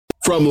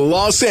from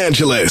Los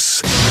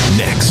Angeles.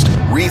 Next,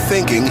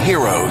 Rethinking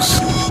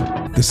Heroes.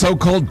 The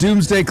so-called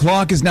doomsday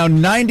clock is now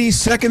 90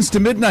 seconds to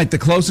midnight, the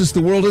closest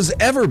the world has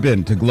ever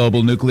been to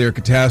global nuclear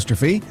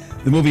catastrophe.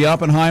 The movie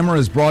Oppenheimer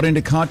has brought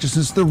into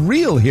consciousness the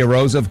real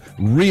heroes of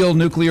real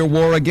nuclear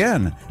war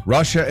again.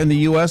 Russia and the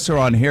U.S. are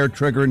on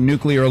hair-trigger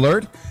nuclear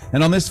alert.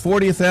 And on this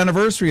 40th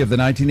anniversary of the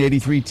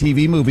 1983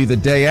 TV movie The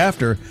Day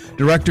After,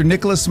 director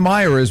Nicholas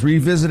Meyer is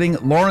revisiting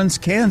Lawrence,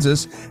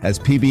 Kansas, as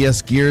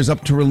PBS gears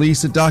up to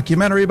release a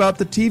documentary about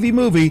the TV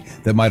movie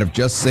that might have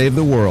just saved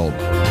the world.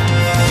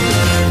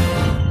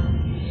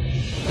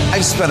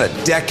 I've spent a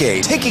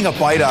decade taking a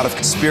bite out of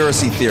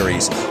conspiracy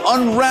theories,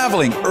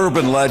 unraveling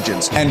urban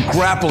legends, and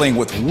grappling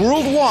with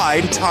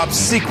worldwide top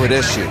secret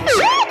issues.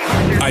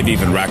 I've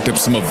even racked up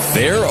some of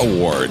their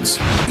awards.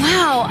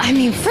 Wow,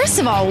 first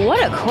of all,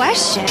 what a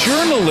question.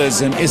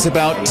 Journalism is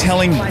about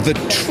telling the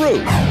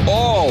truth,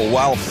 all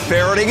while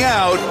ferreting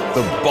out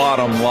the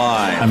bottom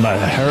line. I'm a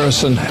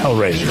Harrison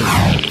Hellraiser.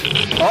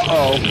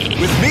 Uh-oh.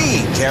 With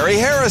me, Carrie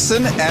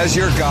Harrison, as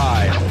your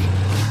guide.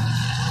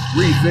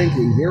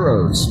 Rethinking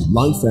Heroes,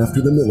 Life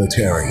After the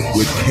Military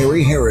with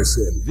Carrie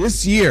Harrison.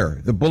 This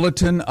year, the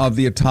Bulletin of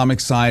the Atomic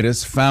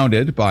Scientists,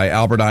 founded by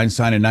Albert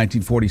Einstein in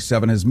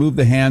 1947, has moved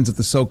the hands of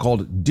the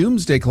so-called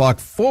doomsday clock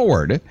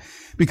forward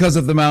because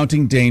of the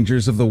mounting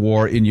dangers of the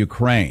war in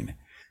Ukraine.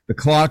 The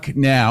clock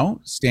now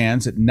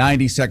stands at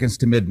 90 seconds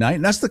to midnight,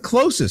 and that's the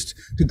closest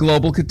to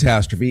global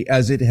catastrophe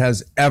as it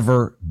has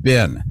ever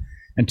been.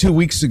 And 2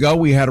 weeks ago,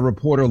 we had a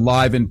reporter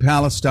live in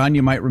Palestine,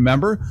 you might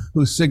remember,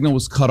 whose signal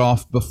was cut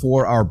off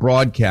before our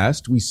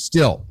broadcast. We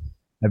still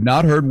have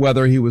not heard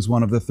whether he was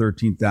one of the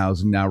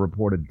 13,000 now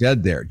reported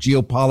dead there.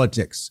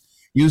 Geopolitics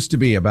used to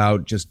be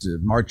about just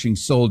marching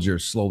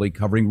soldiers slowly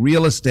covering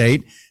real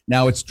estate.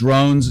 Now it's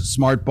drones,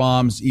 smart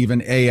bombs,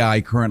 even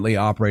AI currently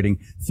operating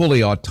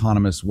fully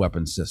autonomous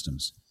weapon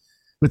systems.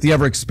 With the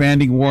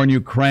ever-expanding war in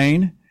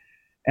Ukraine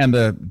and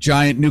the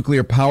giant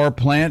nuclear power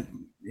plant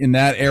in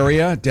that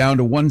area down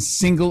to one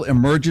single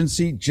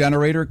emergency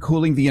generator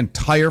cooling the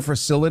entire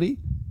facility,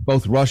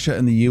 both Russia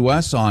and the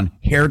U.S. on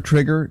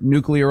hair-trigger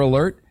nuclear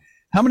alert.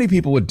 How many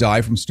people would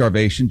die from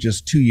starvation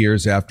just 2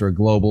 years after a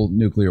global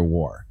nuclear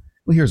war?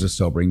 Well, here's a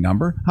sobering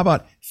number. How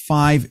about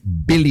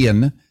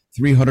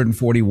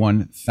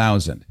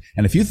 5,341,000?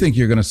 And if you think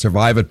you're going to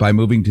survive it by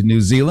moving to New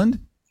Zealand,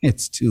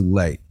 it's too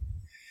late.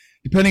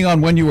 Depending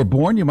on when you were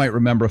born, you might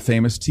remember a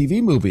famous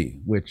TV movie,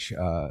 which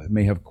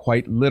may have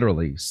quite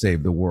literally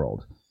saved the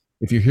world.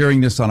 If you're hearing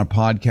this on a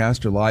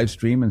podcast or live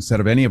stream instead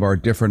of any of our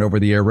different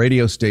over-the-air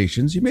radio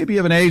stations, you may be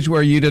of an age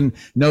where you didn't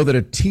know that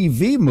a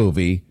TV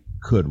movie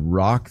could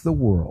rock the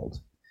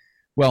world.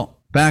 Well,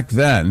 back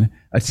then,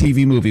 a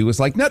TV movie was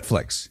like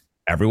Netflix.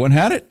 Everyone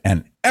had it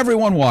and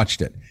everyone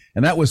watched it.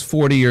 And that was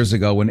 40 years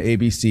ago when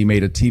ABC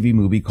made a TV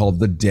movie called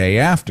The Day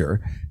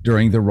After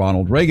during the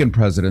Ronald Reagan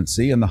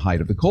presidency and the height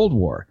of the Cold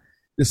War.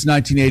 This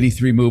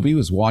 1983 movie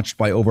was watched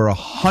by over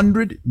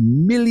 100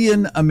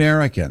 million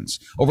Americans,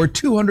 over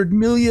 200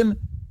 million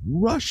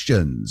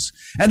Russians,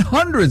 and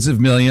hundreds of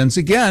millions,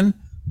 again,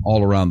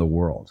 all around the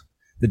world.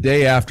 The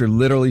Day After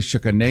literally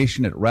shook a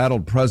nation. It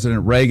rattled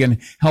President Reagan,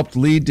 helped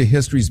lead to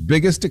history's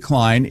biggest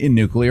decline in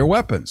nuclear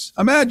weapons.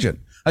 Imagine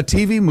a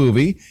TV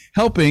movie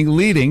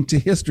leading to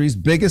history's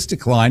biggest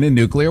decline in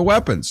nuclear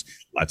weapons.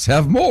 Let's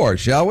have more,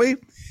 shall we?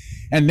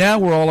 And now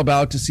we're all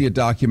about to see a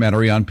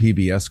documentary on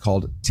PBS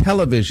called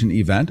Television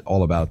Event,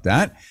 all about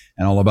that,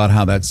 and all about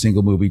how that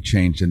single movie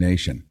changed a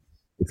nation.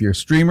 If you're a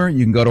streamer,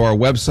 you can go to our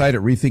website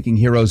at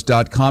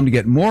rethinkingheroes.com to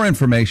get more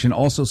information.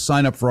 Also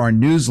sign up for our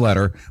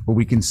newsletter where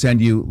we can send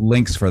you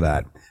links for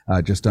that,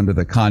 just under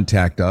the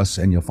Contact Us,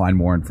 and you'll find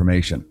more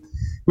information.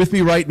 With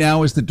me right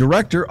now is the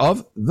director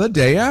of The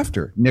Day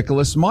After,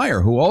 Nicholas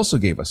Meyer, who also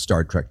gave us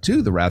Star Trek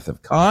II, The Wrath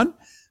of Khan,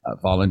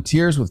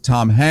 Volunteers with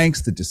Tom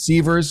Hanks, The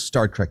Deceivers,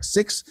 Star Trek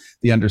VI,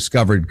 The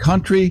Undiscovered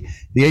Country,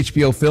 the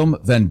HBO film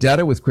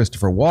Vendetta with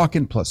Christopher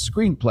Walken, plus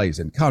screenplays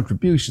and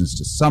contributions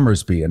to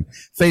Summersby and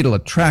Fatal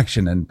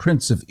Attraction and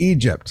Prince of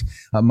Egypt,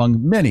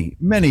 among many,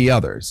 many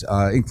others,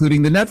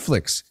 including the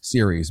Netflix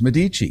series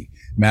Medici,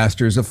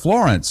 Masters of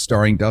Florence,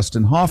 starring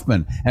Dustin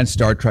Hoffman, and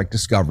Star Trek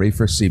Discovery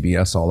for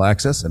CBS All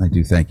Access. And I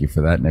do thank you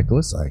for that,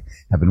 Nicholas. I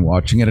have been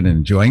watching it and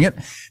enjoying it.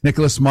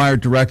 Nicholas Meyer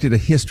directed a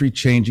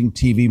history-changing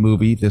TV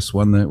movie, this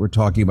one that we're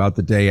talking about,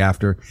 The Day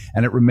After,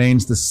 and it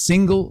remains the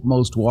single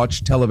most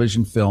watched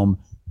television film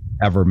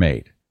ever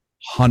made.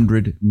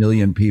 100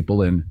 million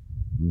people in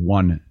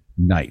one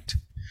night.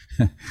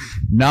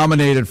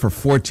 Nominated for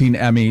 14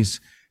 Emmys,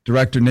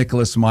 director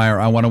Nicholas Meyer,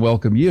 I want to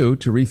welcome you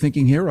to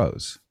Rethinking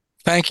Heroes.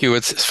 Thank you.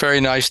 It's very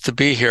nice to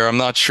be here. I'm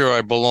not sure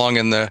I belong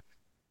in the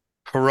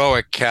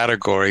heroic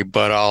category,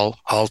 but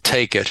I'll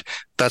take it.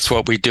 That's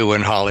what we do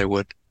in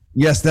Hollywood.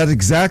 Yes, that's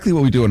exactly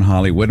what we do in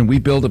Hollywood. And we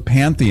build a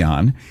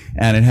pantheon,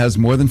 and it has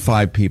more than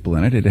 5 people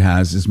in it. It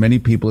has as many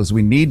people as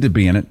we need to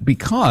be in it,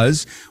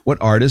 because what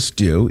artists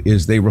do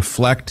is they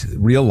reflect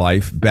real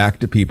life back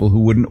to people who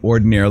wouldn't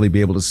ordinarily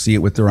be able to see it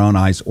with their own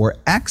eyes or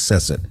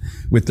access it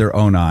with their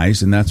own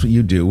eyes. And that's what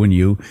you do when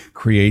you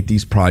create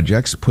these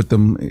projects, put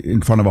them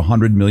in front of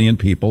 100 million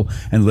people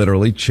and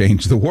literally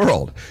change the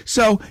world.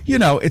 So,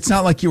 it's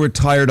not like you were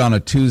tired on a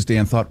Tuesday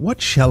and thought, what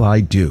shall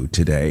I do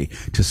today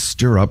to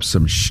stir up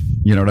some,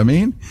 you know what I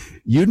mean?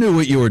 You knew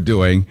what you were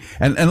doing.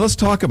 And let's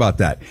talk about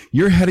that.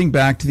 You're heading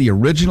back to the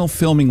original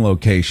filming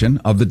location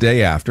of The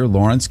Day After,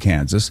 Lawrence,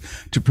 Kansas,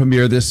 to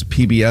premiere this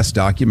PBS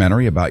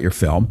documentary about your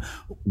film.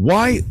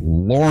 Why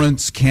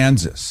Lawrence,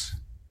 Kansas?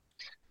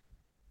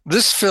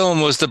 This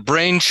film was the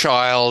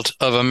brainchild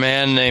of a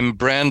man named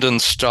Brandon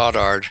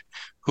Stoddard,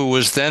 who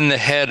was then the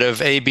head of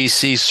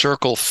ABC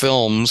Circle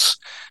Films,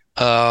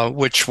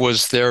 which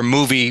was their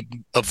movie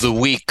of the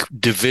week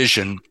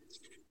division.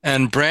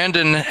 And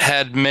Brandon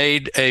had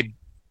made a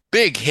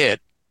big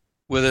hit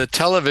with a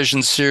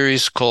television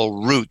series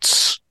called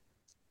Roots.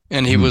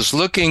 And he was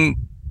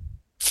looking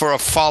for a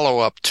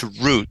follow-up to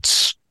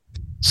Roots,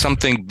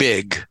 something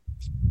big.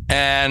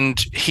 And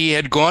he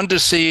had gone to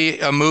see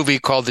a movie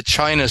called The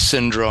China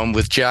Syndrome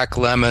with Jack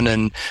Lemmon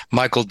and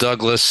Michael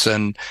Douglas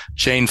and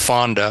Jane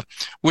Fonda,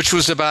 which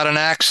was about an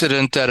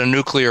accident at a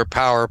nuclear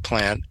power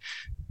plant.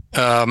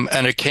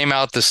 And it came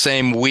out the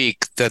same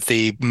week that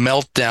the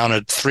meltdown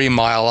at 3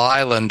 Mile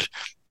Island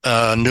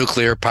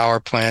nuclear power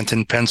plant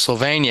in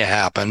Pennsylvania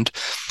happened.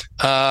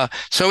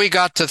 So he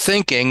got to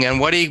thinking,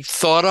 and what he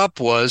thought up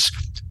was,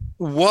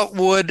 what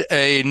would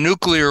a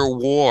nuclear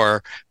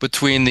war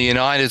between the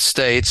United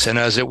States and,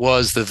 as it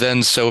was, the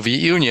then Soviet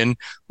Union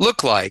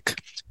look like?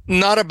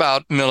 Not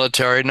about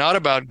military, not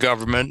about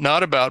government,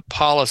 not about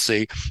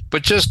policy,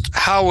 but just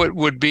how it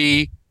would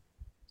be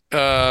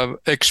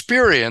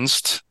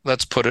experienced,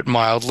 let's put it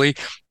mildly,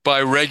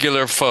 by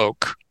regular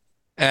folk.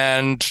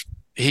 And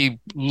he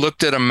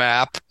looked at a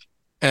map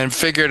and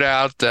figured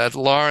out that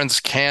Lawrence,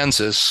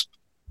 Kansas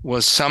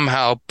was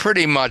somehow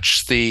pretty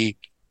much the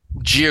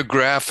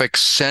geographic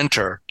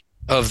center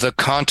of the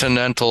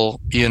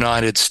continental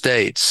United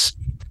States,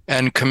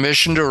 and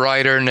commissioned a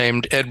writer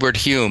named Edward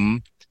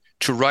Hume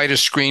to write a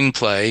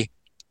screenplay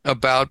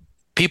about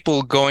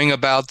people going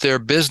about their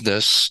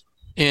business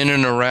in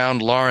and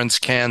around Lawrence,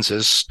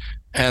 Kansas,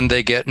 and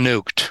they get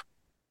nuked.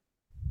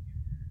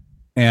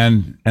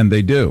 And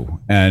they do.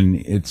 And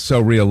it's so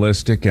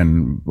realistic,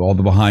 and all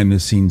the behind the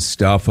scenes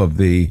stuff of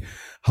the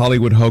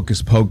Hollywood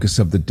hocus pocus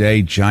of the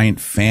day,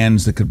 giant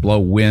fans that could blow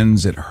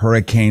winds at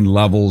hurricane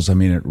levels. I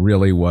mean, it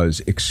really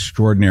was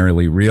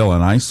extraordinarily real.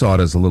 And I saw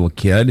it as a little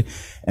kid,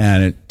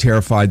 and it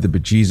terrified the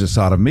bejesus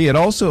out of me. It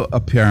also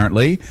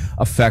apparently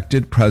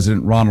affected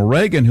President Ronald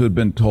Reagan, who had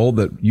been told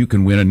that you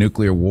can win a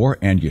nuclear war,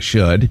 and you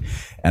should.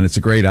 And it's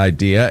a great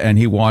idea. And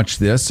he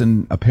watched this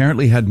and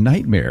apparently had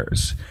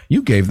nightmares.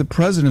 You gave the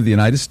President of the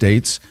United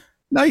States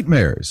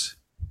nightmares.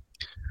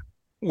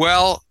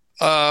 Well,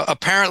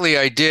 apparently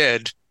I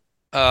did.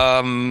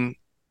 This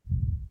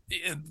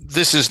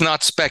is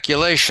not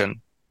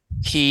speculation.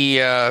 He,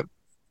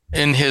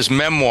 in his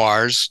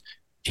memoirs,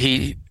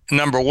 he,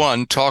 number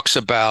one, talks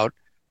about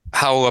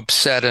how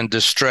upset and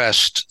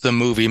distressed the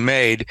movie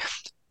made.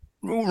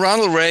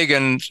 Ronald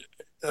Reagan,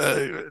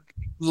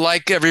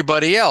 like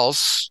everybody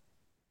else,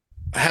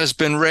 has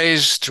been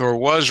raised, or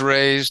was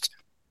raised,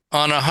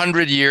 on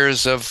 100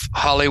 years of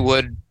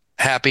Hollywood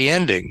happy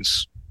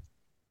endings.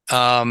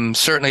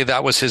 Certainly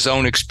that was his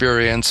own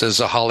experience as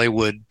a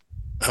Hollywood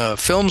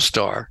film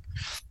star.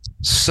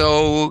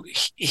 So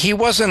he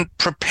wasn't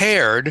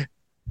prepared,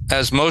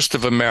 as most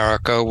of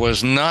America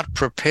was not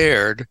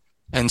prepared,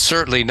 and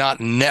certainly not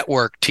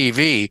network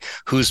TV,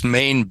 whose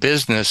main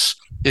business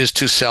is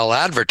to sell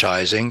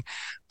advertising,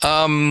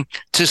 to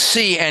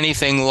see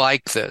anything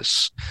like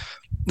this.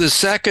 The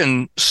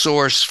second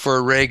source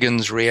for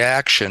Reagan's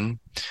reaction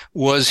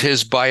was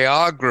his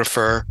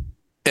biographer,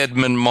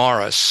 Edmund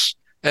Morris.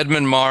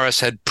 Edmund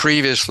Morris had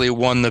previously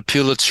won the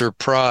Pulitzer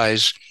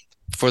Prize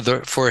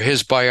for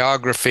his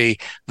biography,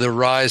 The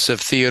Rise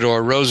of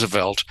Theodore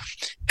Roosevelt.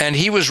 And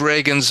he was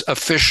Reagan's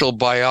official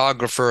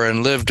biographer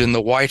and lived in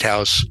the White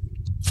House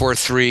for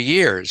 3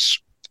 years.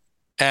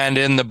 And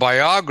in the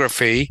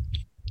biography,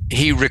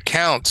 he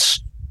recounts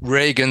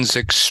Reagan's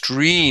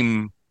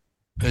extreme,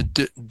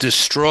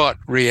 distraught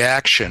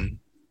reaction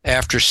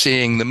after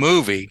seeing the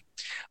movie.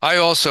 I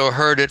also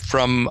heard it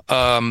from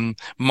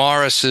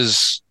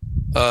Morris's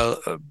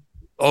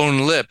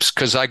own lips,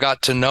 because I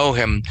got to know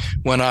him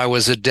when I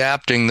was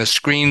adapting the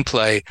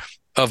screenplay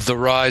of The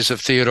Rise of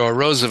Theodore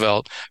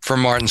Roosevelt for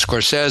Martin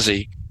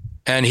Scorsese.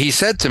 And he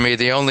said to me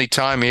the only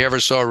time he ever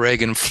saw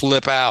Reagan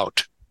flip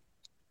out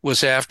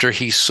was after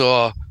he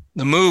saw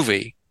the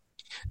movie.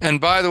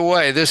 And by the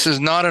way, this is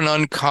not an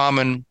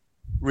uncommon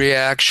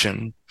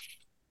reaction.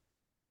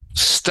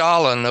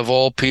 Stalin, of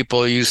all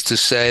people, used to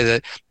say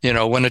that,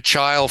 when a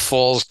child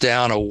falls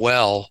down a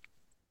well,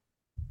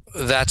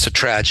 that's a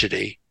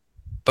tragedy.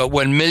 But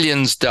when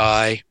millions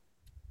die,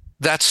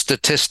 that's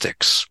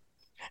statistics.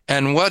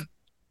 And what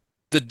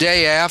the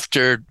day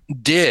after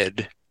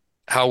did,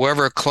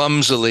 however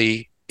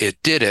clumsily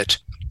it did it,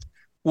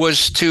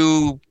 was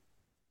to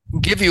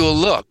give you a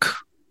look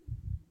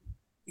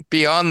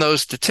beyond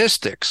those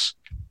statistics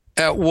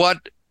at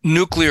what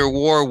nuclear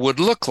war would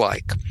look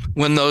like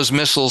when those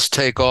missiles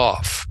take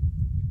off.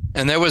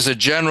 And there was a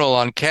general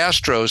on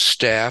Castro's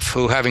staff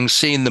who, having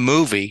seen the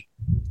movie,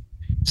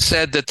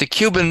 said that the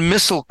Cuban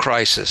Missile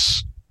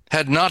Crisis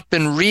had not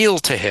been real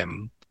to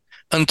him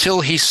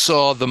until he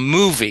saw the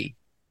movie.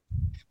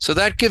 So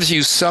that gives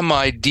you some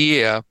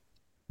idea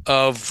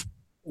of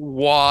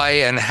why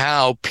and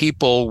how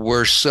people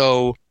were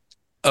so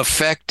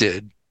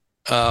affected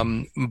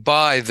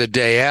by the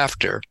day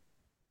after.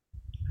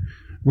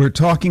 We're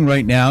talking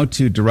right now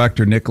to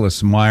director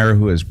Nicholas Meyer,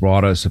 who has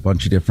brought us a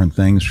bunch of different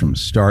things from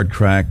Star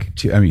Trek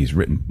to, he's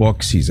written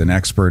books. He's an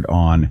expert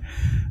on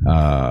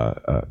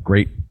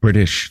great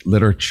British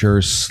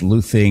literature,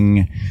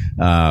 sleuthing,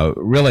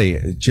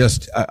 really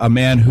just a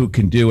man who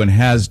can do and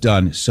has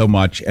done so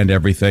much and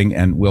everything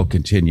and will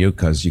continue,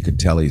 because you could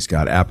tell he's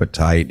got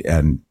appetite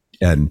and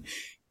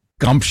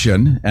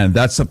gumption, and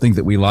that's something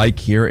that we like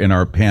here in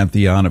our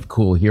pantheon of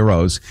cool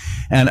heroes.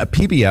 And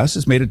PBS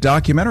has made a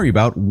documentary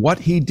about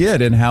what he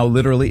did and how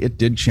literally it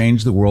did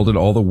change the world, and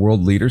all the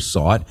world leaders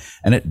saw it,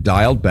 and it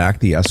dialed back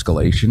the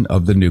escalation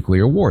of the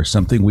nuclear war,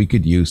 something we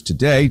could use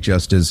today,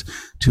 just as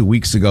 2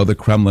 weeks ago the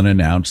Kremlin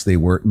announced they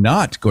were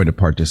not going to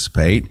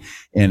participate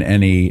in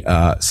any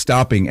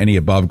stopping any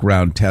above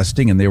ground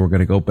testing, and they were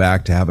going to go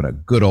back to having a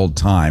good old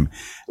time,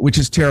 which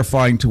is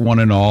terrifying to one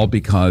and all,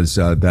 because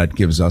that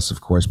gives us, of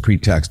course,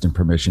 pretext and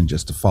permission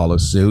just to follow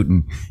suit.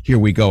 And here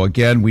we go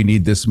again. We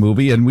need this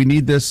movie, and we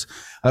need this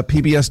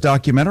PBS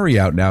documentary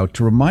out now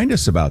to remind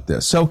us about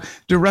this. So,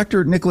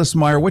 Director Nicholas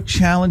Meyer, what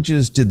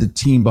challenges did the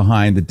team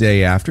behind The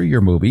Day After,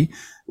 your movie,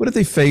 what did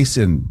they face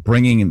in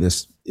bringing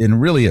this in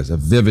really as a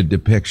vivid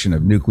depiction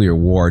of nuclear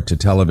war to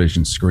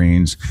television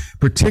screens,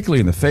 particularly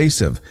in the face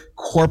of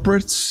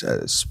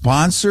corporates,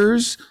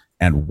 sponsors,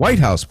 and White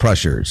House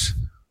pressures?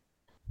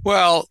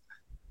 Well,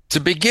 to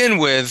begin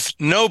with,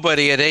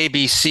 nobody at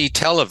ABC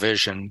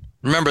television,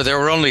 remember there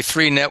were only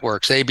 3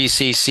 networks,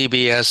 ABC,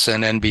 CBS,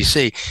 and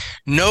NBC.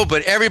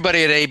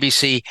 Everybody at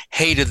ABC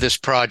hated this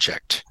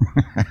project.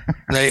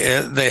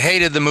 They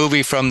hated the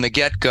movie from the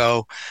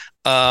get-go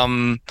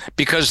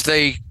because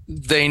they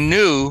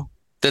knew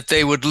that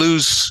they would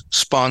lose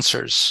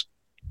sponsors.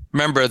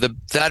 Remember,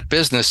 that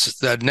business,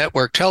 that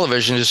network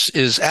television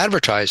is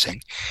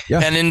advertising. Yeah.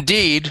 And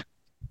indeed,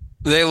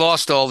 they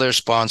lost all their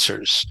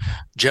sponsors.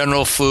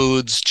 General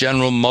Foods,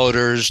 General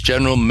Motors,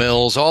 General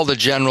Mills, all the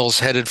generals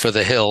headed for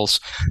the hills.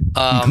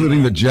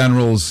 Including the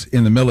generals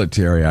in the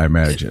military, I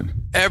imagine.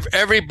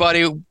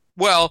 Everybody.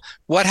 Well,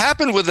 what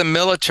happened with the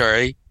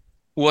military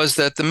was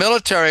that the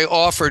military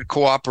offered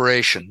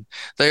cooperation.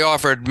 They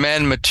offered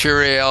men,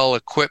 material,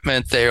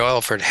 equipment. They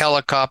offered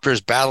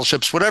helicopters,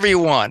 battleships, whatever you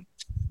want,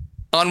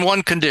 on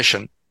one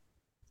condition: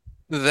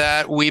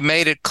 that we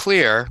made it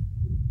clear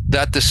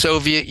that the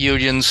Soviet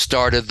Union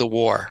started the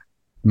war.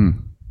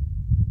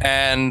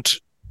 And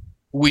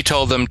we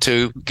told them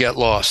to get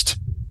lost,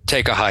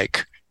 take a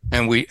hike.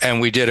 And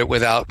we did it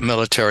without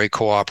military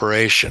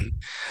cooperation.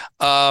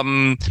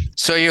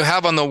 So you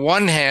have, on the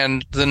one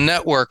hand, the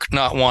network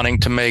not wanting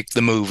to make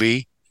the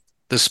movie,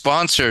 the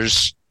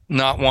sponsors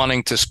not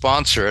wanting to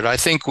sponsor it. I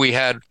think we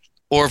had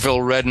Orville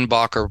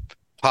Redenbacher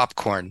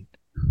popcorn.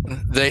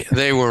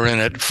 They were in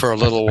it for a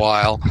little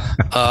while.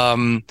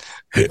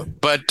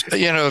 But,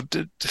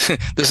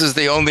 this is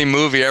the only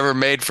movie ever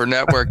made for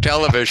network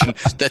television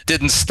that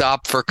didn't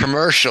stop for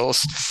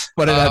commercials.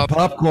 But it had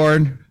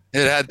popcorn.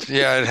 It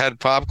had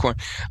popcorn.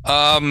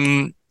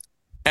 And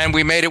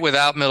we made it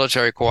without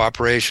military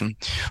cooperation.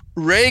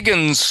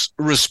 Reagan's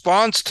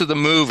response to the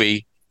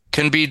movie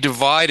can be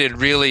divided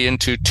really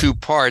into 2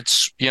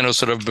 parts,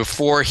 sort of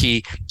before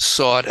he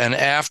saw it and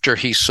after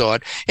he saw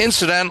it.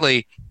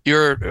 Incidentally,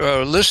 your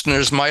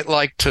listeners might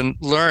like to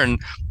learn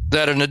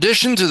that in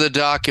addition to the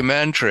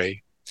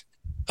documentary,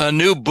 a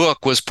new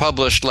book was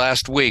published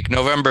last week,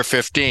 November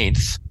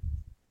 15th,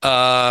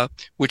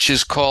 which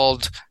is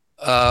called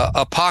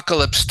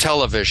Apocalypse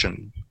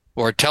Television,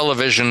 or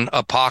Television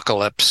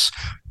Apocalypse: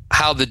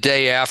 How the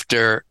Day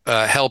After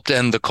Helped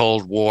End the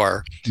Cold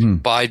War,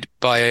 by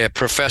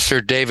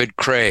Professor David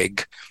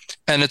Craig.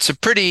 And it's a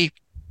pretty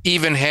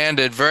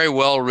even-handed, very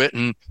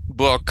well-written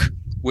book,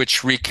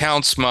 which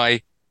recounts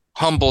my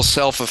humble,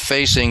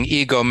 self-effacing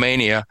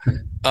egomania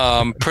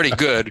pretty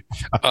good.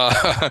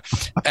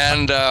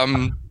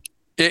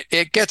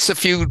 It gets a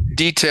few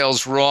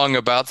details wrong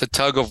about the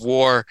tug of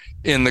war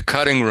in the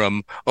cutting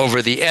room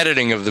over the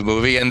editing of the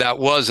movie, and that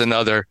was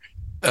another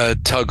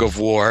tug of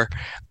war,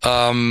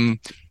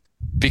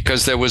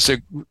 because there was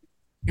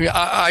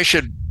I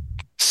should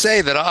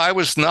say that I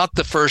was not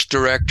the first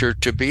director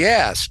to be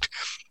asked.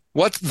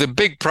 What the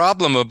big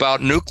problem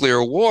about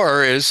nuclear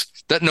war is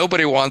that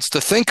nobody wants to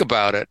think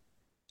about it,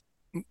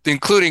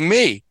 including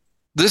me.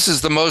 This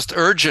is the most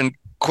urgent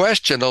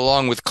question,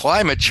 along with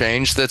climate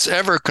change, that's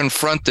ever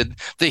confronted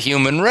the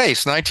human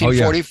race.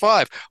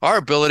 1945, our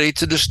ability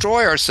to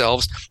destroy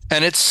ourselves.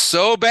 And it's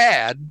so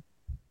bad.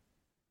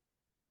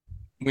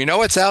 We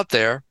know it's out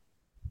there,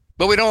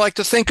 but we don't like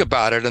to think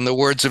about it. In the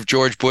words of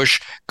George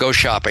Bush, go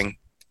shopping.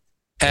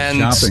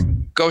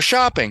 Go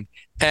shopping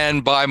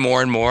and buy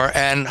more and more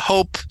and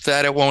hope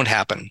that it won't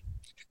happen.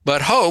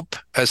 But hope,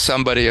 as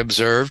somebody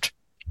observed,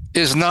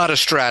 is not a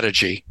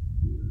strategy.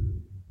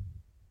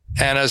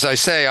 And as I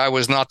say, I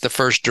was not the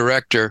first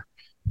director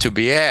to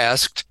be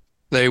asked.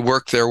 They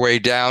worked their way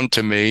down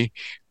to me.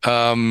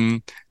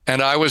 And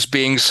I was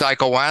being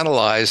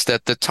psychoanalyzed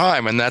at the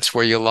time. And that's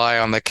where you lie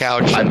on the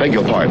couch. I beg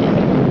your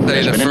pardon.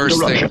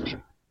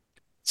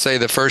 Say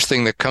the first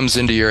thing that comes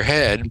into your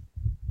head.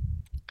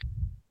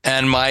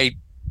 And my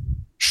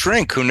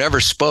shrink, who never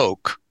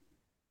spoke,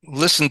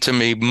 listened to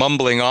me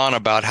mumbling on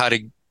about how to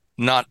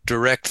not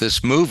direct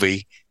this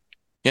movie.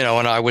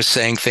 And I was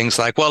saying things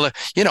like, well,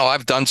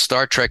 I've done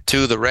Star Trek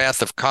II, The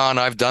Wrath of Khan.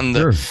 I've done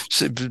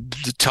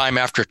the time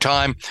after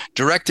time.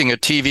 Directing a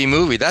TV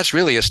movie, that's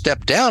really a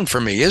step down for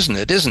me, isn't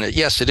it?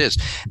 Yes, it is.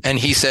 And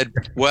he said,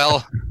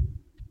 well,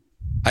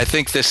 I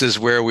think this is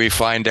where we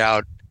find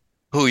out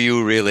who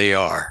you really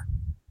are.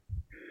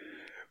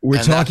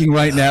 We're talking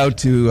right now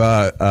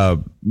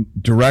to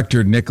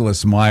director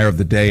Nicholas Meyer of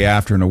The Day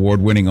After, an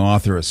award-winning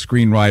author, a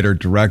screenwriter,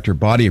 director,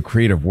 body of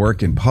creative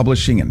work in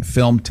publishing and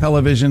film,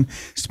 television,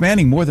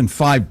 spanning more than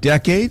 5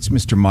 decades.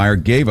 Mr. Meyer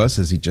gave us,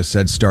 as he just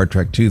said, Star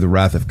Trek II, The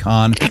Wrath of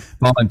Khan,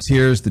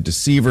 Volunteers, The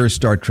Deceiver,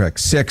 Star Trek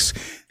VI,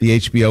 the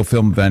HBO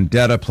film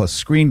Vendetta, plus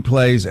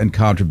screenplays and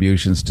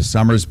contributions to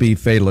Summersby,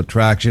 Fatal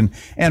Attraction,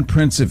 and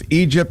Prince of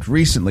Egypt.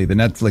 Recently, the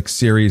Netflix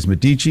series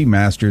Medici,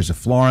 Masters of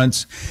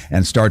Florence,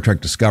 and Star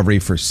Trek Discovery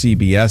for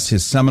CBS.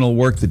 His seminal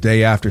work, The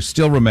Day After,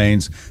 still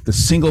remains the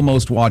single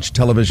most watched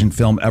television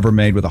film ever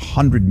made, with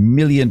 100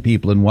 million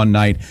people in one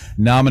night,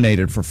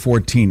 nominated for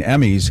 14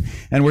 Emmys.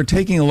 And we're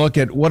taking a look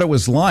at what it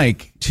was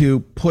like to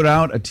put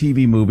out a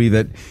TV movie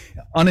that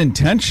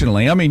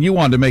unintentionally, you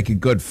wanted to make a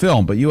good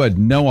film, but you had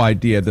no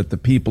idea that the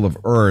people of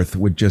Earth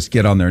would just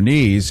get on their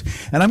knees.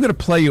 And I'm going to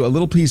play you a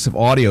little piece of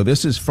audio.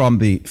 This is from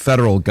the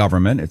federal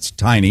government. It's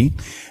tiny.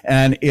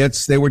 And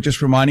they were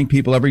just reminding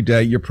people every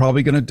day, you're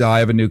probably going to die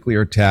of a nuclear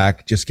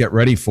attack. Just get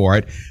ready for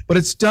it. But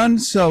it's done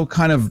so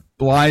kind of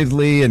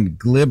blithely and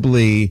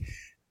glibly.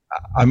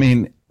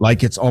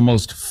 Like it's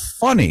almost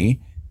funny.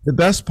 The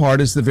best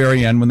part is the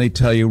very end when they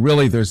tell you,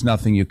 really, there's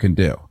nothing you can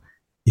do.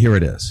 Here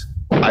it is.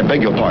 I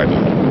beg your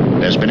pardon.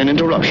 There's been an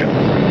interruption.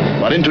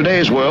 But in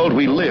today's world,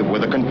 we live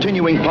with a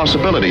continuing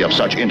possibility of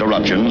such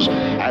interruptions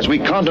as we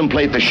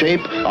contemplate the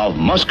shape of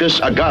Muscus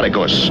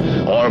agaricus,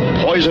 or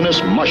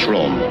poisonous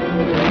mushroom.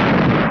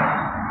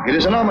 It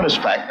is an ominous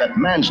fact that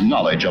man's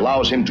knowledge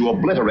allows him to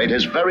obliterate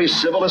his very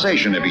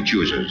civilization if he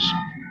chooses.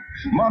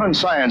 Modern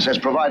science has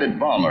provided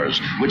bombers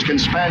which can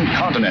span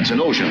continents and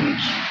oceans.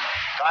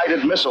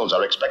 Guided missiles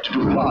are expected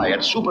to fly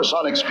at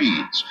supersonic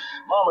speeds.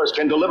 Bombers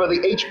can deliver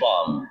the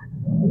H-bomb.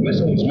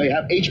 Missiles may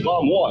have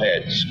H-bomb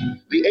warheads.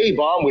 The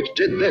A-bomb, which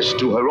did this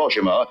to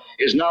Hiroshima,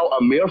 is now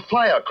a mere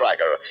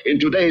firecracker in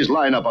today's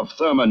lineup of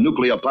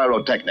thermonuclear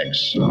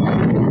pyrotechnics.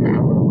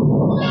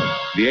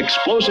 The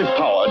explosive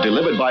power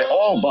delivered by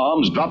all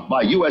bombs dropped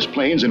by U.S.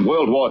 planes in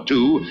World War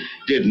II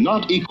did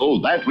not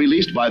equal that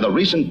released by the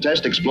recent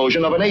test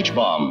explosion of an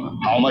H-bomb.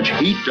 How much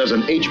heat does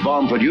an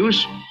H-bomb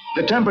produce?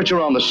 The temperature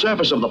on the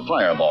surface of the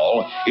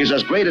fireball is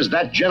as great as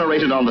that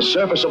generated on the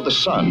surface of the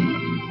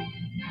sun.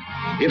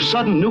 If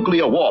sudden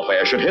nuclear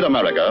warfare should hit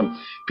America,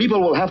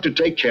 people will have to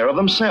take care of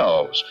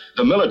themselves.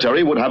 The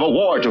military would have a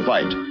war to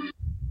fight.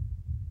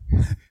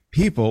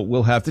 People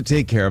will have to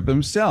take care of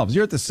themselves.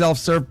 You're at the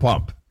self-serve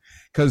pump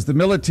because the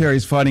military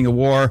is fighting a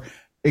war,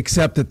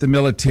 except that the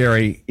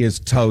military is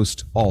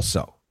toast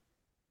also.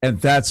 And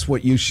that's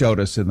what you showed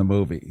us in the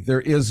movie.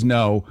 There is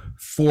no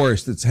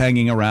force that's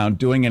hanging around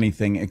doing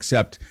anything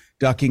except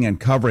ducking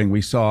and covering.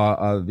 We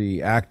saw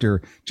the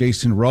actor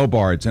Jason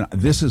Robards, and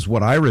this is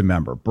what I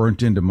remember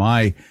burnt into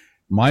my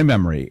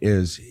memory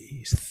is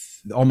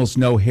almost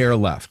no hair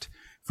left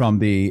from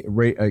the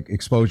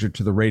exposure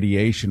to the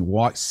radiation,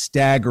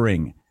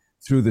 staggering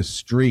through the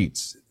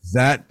streets,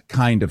 that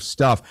kind of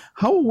stuff.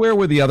 How aware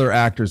were the other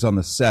actors on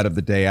the set of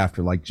The Day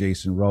After, like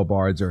Jason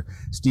Robards or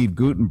Steve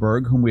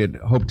Guttenberg, whom we had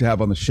hoped to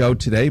have on the show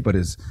today, but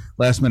his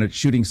last-minute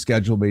shooting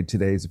schedule made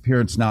today's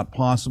appearance not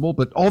possible,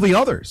 but all the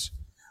others?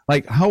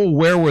 Like, how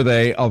aware were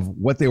they of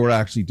what they were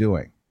actually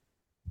doing?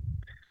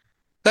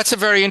 That's a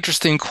very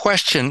interesting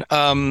question.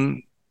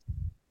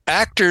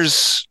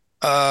 Actors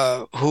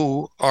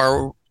who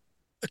are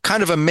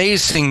kind of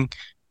amazing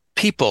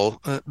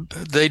people,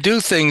 they do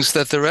things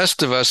that the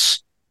rest of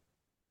us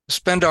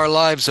spend our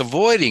lives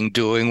avoiding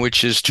doing,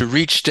 which is to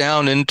reach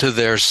down into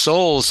their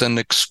souls and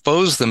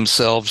expose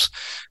themselves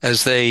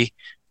as they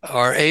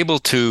are able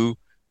to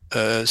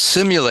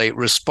simulate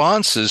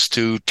responses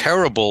to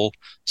terrible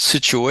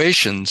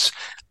situations.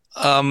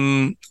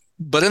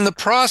 But in the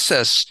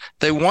process,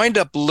 they wind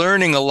up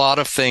learning a lot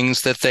of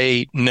things that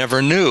they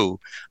never knew.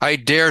 I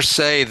dare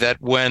say that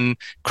when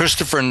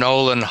Christopher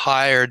Nolan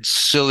hired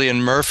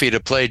Cillian Murphy to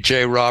play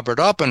J. Robert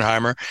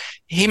Oppenheimer,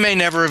 he may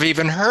never have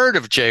even heard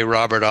of J.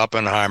 Robert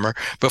Oppenheimer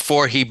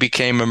before he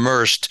became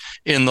immersed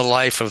in the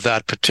life of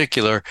that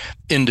particular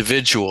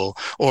individual,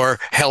 or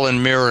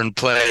Helen Mirren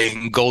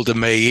playing Golda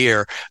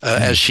Meir,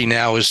 as she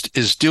now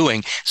is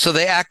doing. So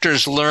the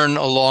actors learn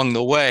along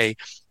the way.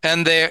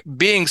 And they're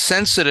being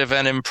sensitive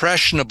and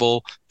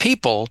impressionable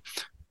people.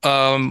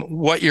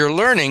 What you're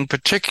learning,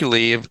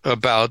 particularly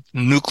about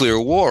nuclear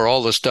war,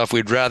 all the stuff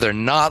we'd rather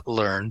not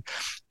learn,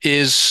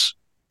 is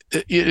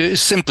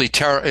simply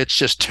it's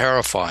just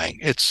terrifying.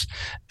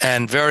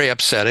 And very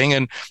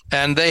upsetting.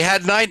 And they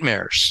had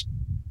nightmares.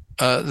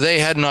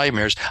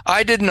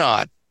 I did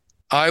not.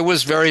 I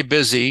was very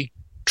busy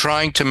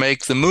trying to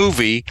make the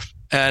movie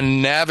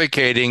and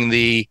navigating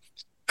the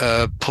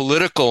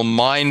political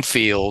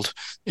minefield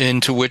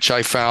into which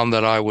I found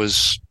that I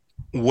was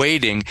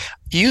wading.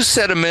 You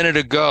said a minute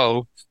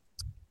ago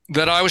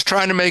that I was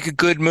trying to make a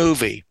good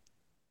movie,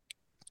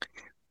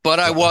 but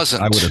I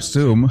wasn't. I would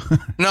assume.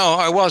 No,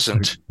 I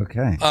wasn't.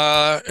 Okay.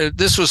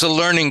 This was a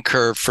learning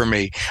curve for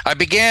me. I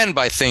began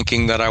by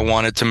thinking that I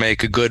wanted to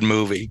make a good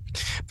movie,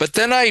 but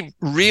then I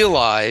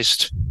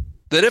realized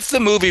that if the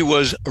movie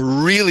was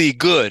really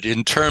good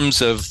in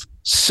terms of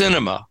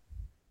cinema,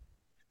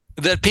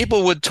 that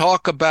people would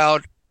talk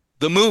about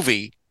the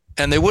movie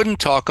and they wouldn't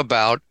talk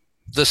about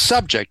the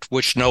subject,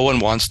 which no one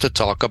wants to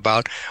talk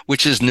about,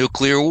 which is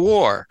nuclear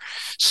war.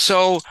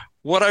 So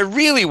what I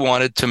really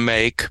wanted to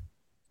make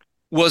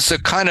was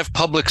a kind of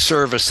public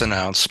service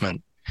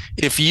announcement.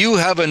 If you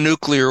have a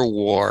nuclear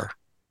war,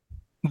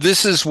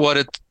 this is what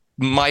it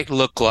might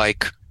look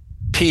like.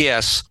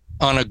 P.S.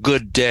 on a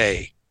good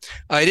day.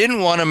 I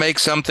didn't want to make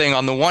something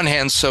on the one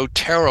hand so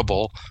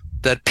terrible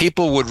that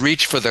people would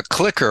reach for the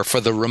clicker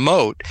for the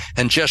remote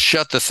and just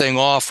shut the thing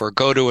off or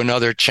go to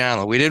another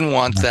channel. We didn't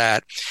want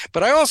that.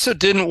 But I also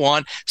didn't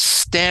want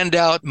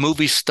standout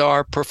movie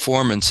star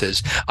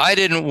performances. I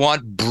didn't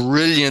want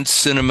brilliant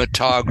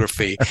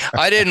cinematography.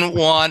 I didn't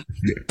want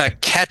a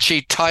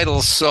catchy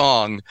title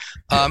song.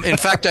 In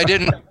fact, I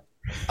didn't.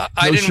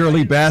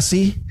 Shirley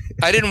Bassey.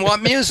 I didn't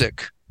want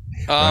music.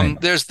 Right.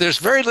 There's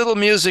very little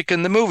music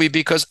in the movie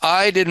because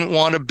I didn't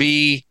want to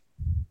be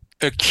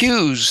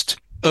accused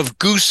of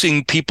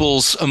goosing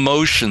people's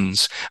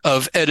emotions,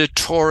 of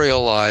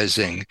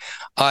editorializing.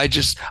 I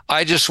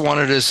just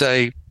wanted to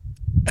say,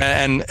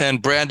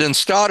 and Brandon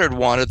Stoddard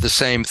wanted the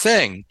same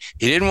thing.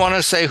 He didn't want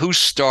to say who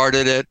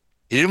started it.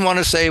 He didn't want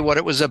to say what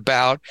it was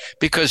about,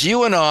 because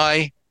you and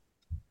I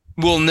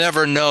will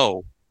never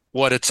know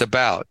what it's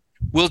about.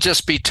 We'll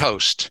just be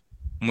toast.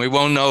 We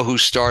won't know who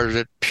started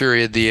it,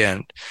 period, the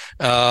end.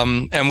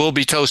 And we'll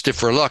be toast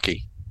if we're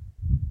lucky,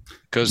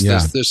 because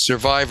the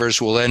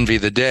survivors will envy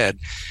the dead.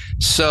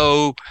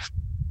 So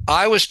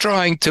I was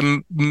trying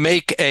to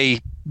make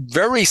a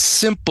very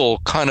simple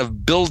kind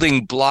of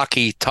building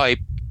blocky type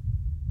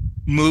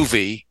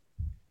movie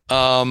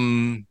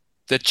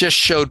that just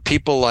showed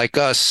people like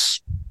us,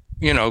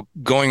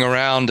 going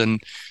around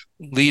and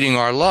leading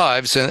our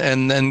lives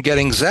and then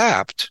getting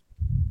zapped.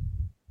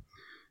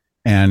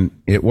 And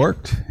it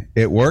worked.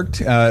 It worked.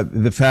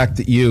 The fact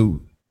that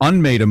you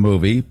unmade a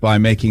movie by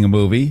making a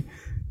movie,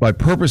 by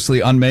purposely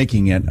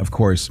unmaking it, of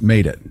course,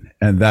 made it.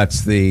 And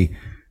that's the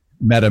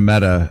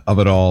meta of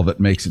it all that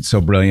makes it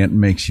so brilliant and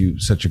makes you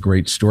such a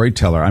great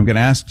storyteller. I'm going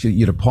to ask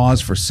you to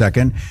pause for a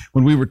second.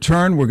 When we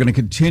return, we're going to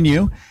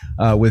continue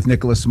with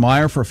Nicholas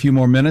Meyer for a few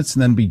more minutes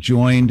and then be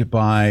joined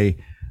by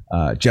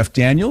Jeff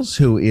Daniels,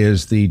 who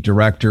is the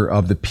director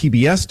of the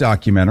PBS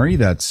documentary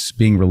that's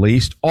being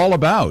released all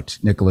about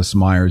Nicholas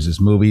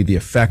Meyer's movie, the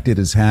effect it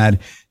has had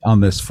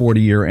on this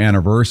 40-year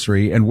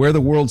anniversary, and where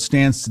the world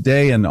stands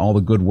today and all the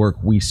good work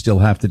we still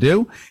have to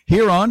do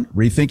here on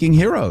Rethinking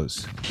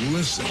Heroes.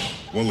 Listen,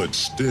 well, it's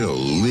still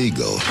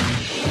legal.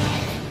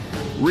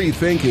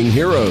 Rethinking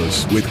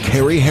Heroes with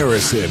Carrie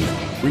Harrison.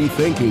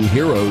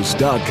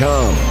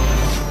 RethinkingHeroes.com.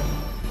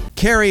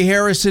 Carrie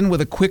Harrison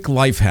with a quick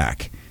life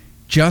hack.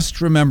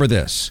 Just remember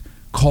this.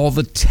 Call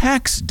the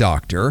tax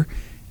doctor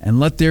and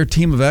let their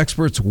team of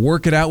experts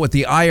work it out with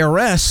the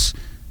IRS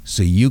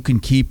so you can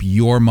keep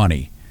your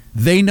money.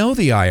 They know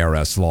the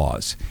IRS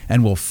laws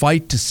and will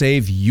fight to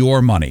save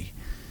your money.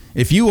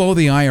 If you owe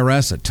the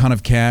IRS a ton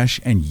of cash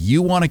and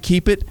you want to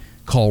keep it,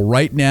 call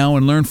right now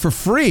and learn for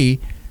free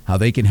how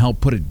they can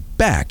help put it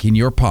back in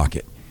your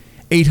pocket.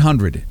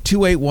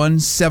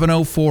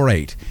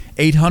 800-281-7048.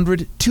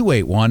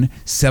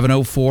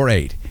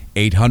 800-281-7048.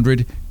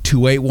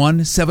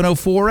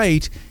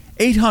 800-281-7048.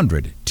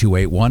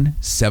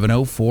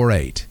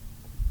 800-281-7048.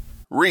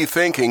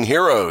 Rethinking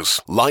Heroes,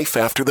 Life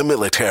After the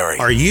Military.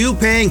 Are you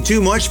paying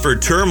too much for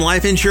term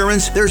life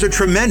insurance? There's a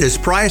tremendous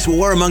price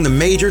war among the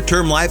major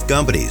term life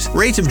companies.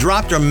 Rates have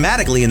dropped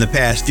dramatically in the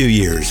past few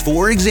years.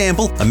 For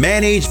example, a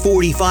man age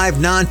 45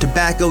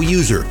 non-tobacco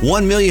user,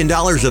 $1 million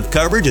of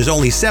coverage is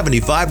only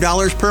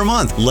 $75 per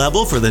month,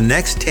 level for the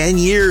next 10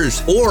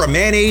 years. Or a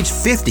man age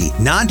 50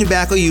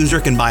 non-tobacco user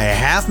can buy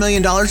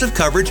 $500,000 of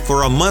coverage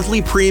for a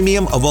monthly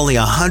premium of only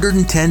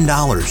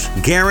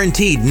 $110,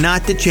 guaranteed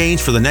not to change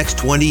for the next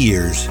 20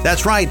 years.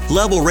 That's right,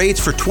 level rates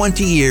for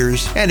 20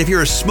 years. And if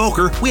you're a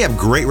smoker, we have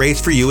great rates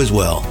for you as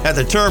well. At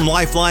the Term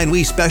Lifeline,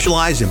 we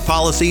specialize in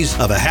policies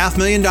of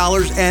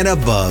 $500,000 and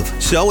above.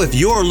 So if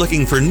you're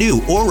looking for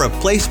new or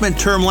replacement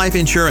term life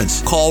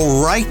insurance,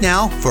 call right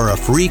now for a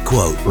free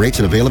quote. Rates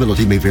and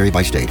availability may vary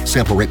by state.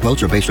 Sample rate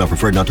quotes are based on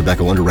preferred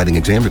non-tobacco underwriting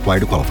exam required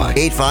to qualify.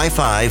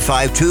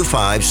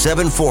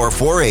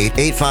 855-525-7448.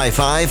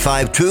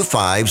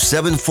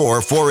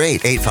 855-525-7448.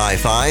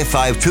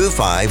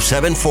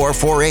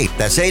 855-525-7448.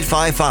 That's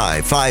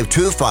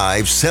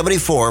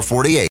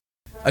 855-525-7448.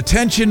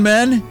 Attention,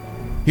 men.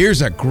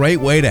 Here's a great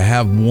way to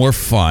have more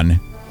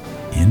fun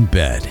in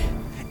bed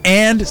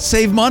and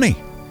save money.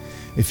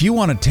 If you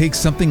want to take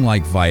something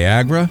like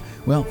Viagra,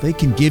 well, they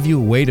can give you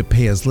a way to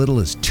pay as little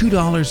as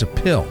 $2 a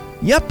pill.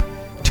 Yep,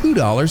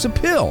 $2 a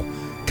pill.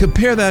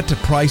 Compare that to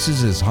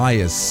prices as high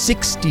as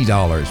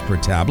 $60 per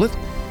tablet.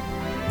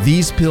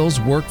 These pills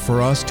work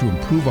for us to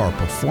improve our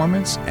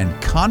performance and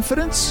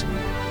confidence,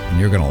 and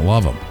you're going to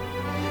love them.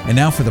 And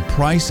now for the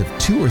price of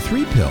 2 or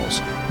 3 pills,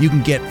 you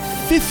can get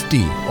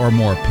 50 or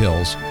more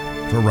pills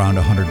for around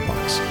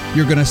 $100.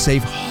 You're going to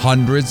save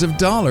hundreds of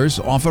dollars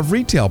off of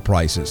retail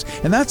prices,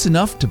 and that's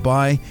enough to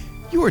buy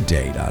your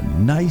date a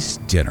nice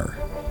dinner.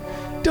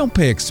 Don't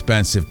pay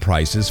expensive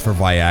prices for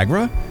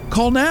Viagra.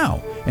 Call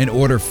now and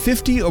order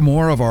 50 or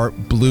more of our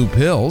blue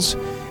pills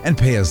and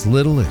pay as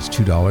little as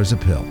 $2 a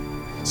pill.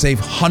 Save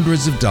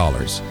hundreds of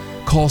dollars.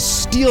 Call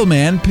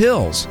Steelman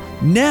Pills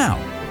now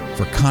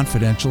for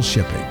confidential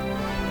shipping.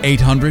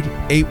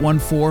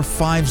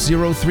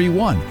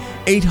 800-814-5031.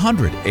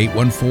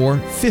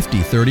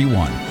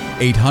 800-814-5031.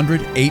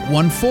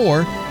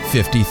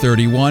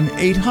 800-814-5031.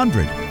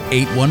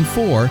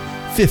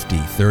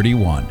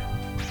 800-814-5031.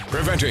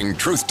 Preventing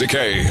truth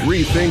decay.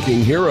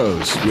 Rethinking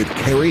Heroes with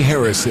Carrie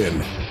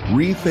Harrison.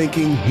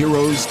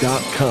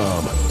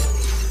 RethinkingHeroes.com.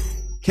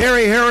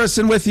 Carrie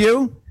Harrison with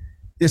you.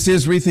 This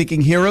is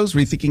Rethinking Heroes,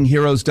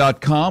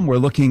 RethinkingHeroes.com. We're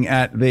looking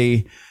at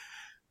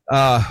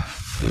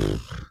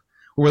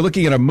we're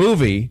looking at a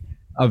movie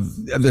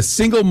of the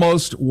single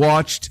most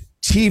watched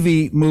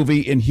TV movie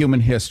in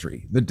human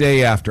history, The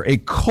Day After, a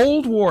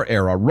Cold War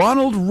era,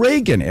 Ronald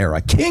Reagan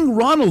era, King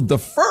Ronald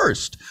I,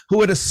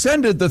 who had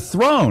ascended the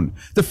throne,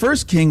 the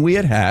first king we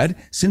had had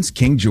since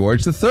King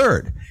George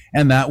III.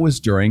 And that was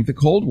during the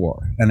Cold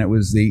War. And it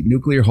was the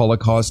nuclear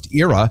holocaust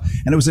era.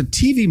 And it was a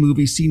TV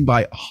movie seen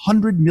by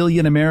 100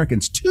 million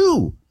Americans,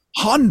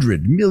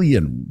 200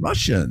 million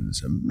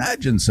Russians.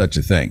 Imagine such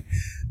a thing.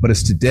 But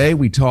as today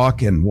we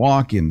talk and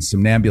walk in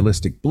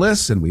somnambulistic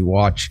bliss and we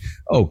watch,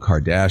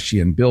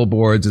 Kardashian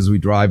billboards as we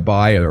drive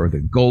by or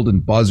the golden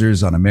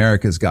buzzers on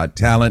America's Got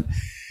Talent.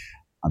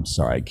 I'm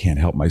sorry, I can't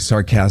help my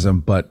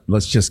sarcasm, but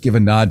let's just give a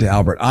nod to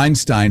Albert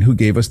Einstein, who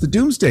gave us the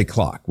doomsday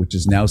clock, which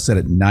is now set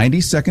at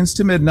 90 seconds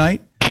to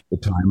midnight, the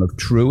time of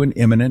true and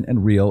imminent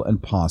and real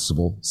and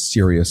possible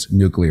serious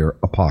nuclear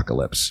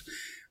apocalypse.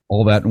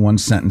 All that in one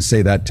sentence.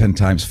 Say that 10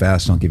 times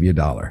fast and I'll give you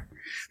 $1.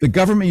 The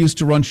government used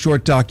to run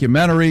short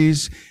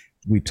documentaries.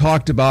 We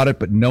talked about it,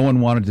 but no one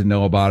wanted to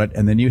know about it.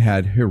 And then you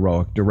had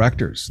heroic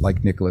directors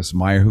like Nicholas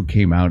Meyer, who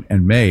came out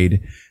and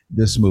made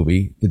this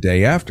movie The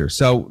Day After.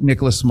 So,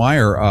 Nicholas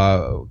Meyer,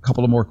 a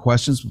couple of more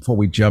questions before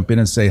we jump in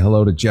and say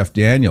hello to Jeff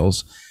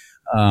Daniels.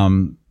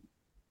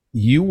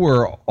 You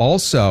were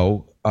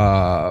also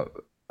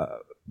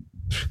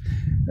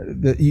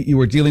you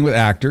were dealing with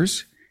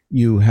actors.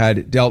 You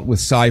had dealt with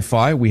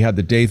sci-fi. We had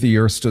The Day the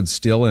Earth Stood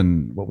Still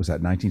in, what was that,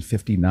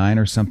 1959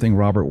 or something?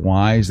 Robert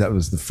Wise. That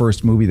was the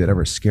first movie that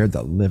ever scared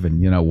the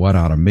living you-know-what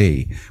out of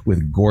me,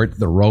 with Gort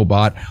the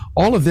robot.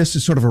 All of this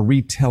is sort of a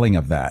retelling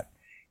of that,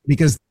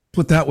 because that's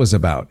what that was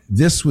about.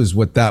 This was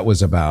what that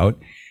was about.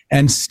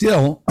 And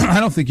still, I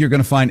don't think you're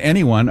going to find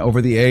anyone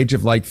over the age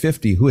of like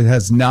 50 who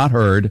has not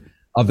heard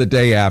of The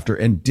Day After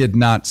and did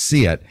not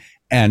see it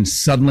and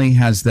suddenly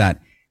has that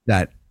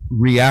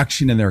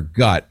reaction in their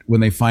gut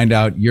when they find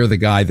out you're the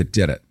guy that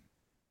did it.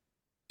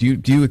 Do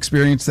you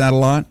experience that a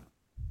lot?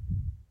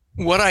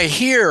 What I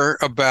hear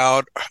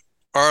about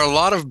are a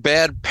lot of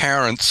bad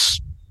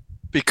parents,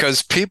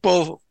 because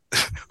people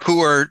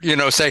who are,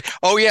 say,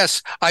 oh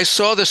yes, I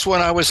saw this when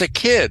I was a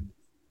kid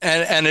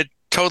and it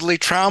totally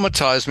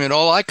traumatized me. And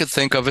all I could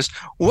think of is,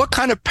 what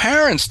kind of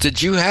parents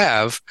did you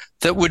have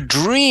that would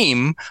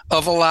dream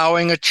of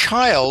allowing a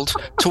child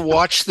to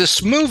watch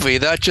this movie?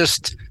 That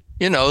just,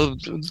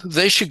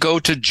 they should go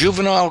to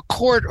juvenile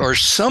court or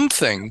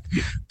something.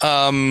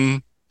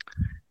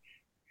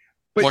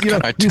 But what you know,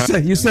 can I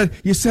tell you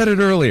said it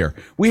earlier.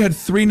 We had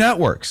 3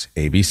 networks: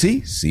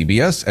 ABC,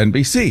 CBS,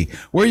 NBC.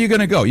 Where are you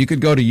going to go? You could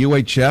go to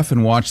UHF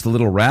and watch The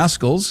Little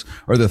Rascals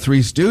or The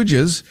Three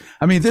Stooges.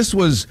 I mean, this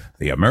was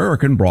the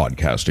American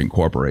Broadcasting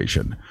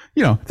Corporation.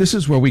 You know, this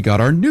is where we got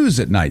our news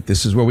at night.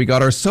 This is where we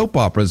got our soap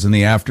operas in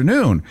the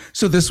afternoon.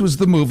 So this was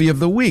the movie of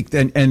the week.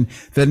 And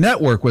the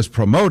network was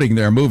promoting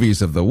their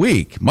movies of the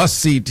week,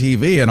 must-see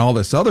TV and all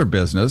this other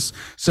business.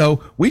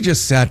 So we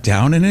just sat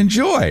down and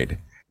enjoyed.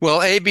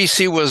 Well,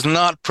 ABC was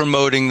not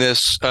promoting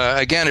this.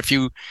 Again, if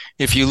you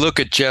look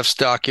at Jeff's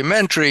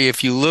documentary,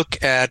 if you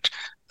look at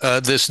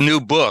this new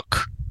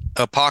book,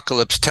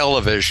 Apocalypse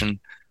Television,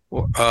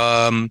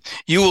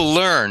 you will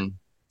learn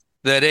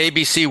that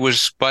ABC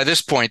was, by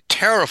this point,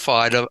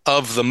 terrified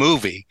of the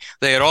movie.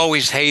 They had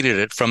always hated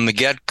it from the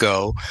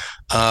get-go.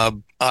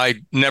 I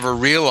never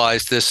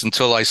realized this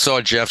until I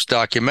saw Jeff's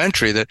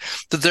documentary, that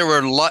there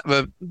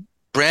were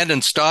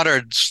Brandon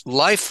Stoddard's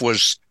life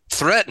was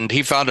threatened.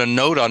 He found a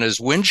note on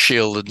his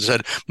windshield and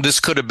said,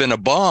 this could have been a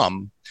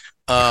bomb.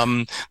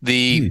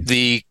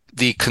 The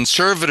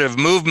conservative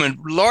movement,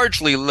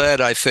 largely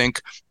led, I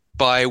think,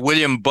 by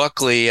William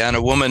Buckley and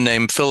a woman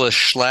named Phyllis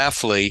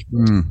Schlafly,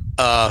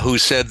 who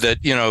said that,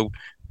 you know,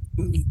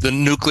 the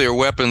nuclear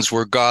weapons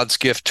were God's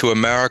gift to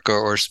America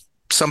or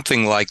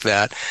something like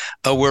that,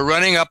 were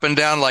running up and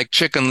down like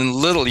Chicken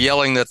Little,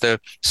 yelling that the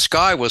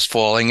sky was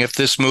falling if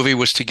this movie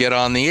was to get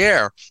on the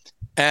air.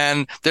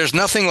 And there's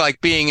nothing like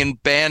being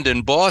banned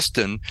in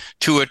Boston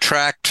to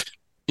attract,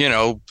 you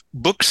know,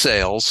 book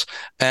sales,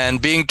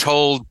 and being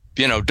told,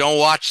 you know, don't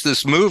watch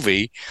this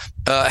movie,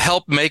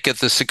 helped make it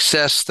the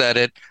success that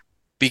it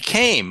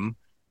became,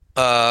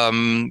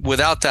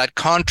 without that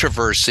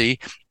controversy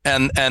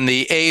and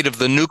the aid of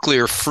the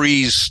nuclear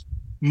freeze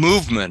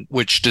movement,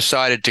 which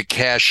decided to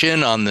cash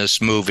in on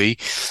this movie.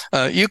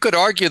 You could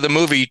argue the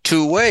movie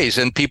 2 ways,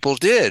 and people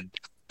did.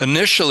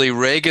 Initially,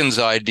 Reagan's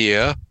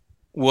idea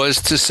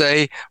was to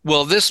say,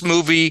 well, this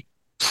movie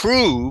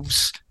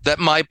proves that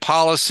my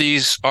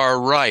policies are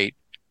right.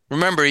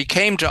 Remember, he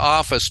came to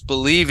office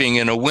believing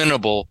in a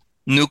winnable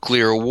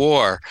nuclear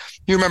war.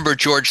 You remember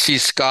George C.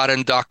 Scott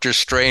and Dr.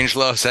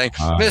 Strangelove saying,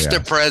 Mr.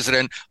 Yes.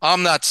 President,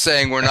 I'm not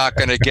saying we're not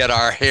going to get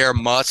our hair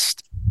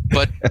mussed,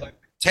 but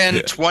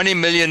 10, 20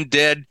 million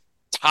dead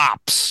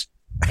tops.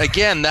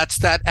 Again, that's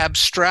that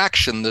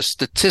abstraction, the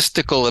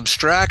statistical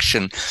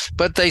abstraction.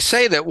 But they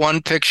say that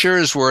one picture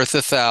is worth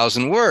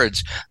 1,000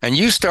 words. And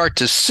you start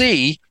to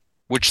see,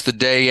 which the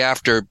day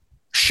after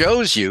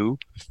shows you,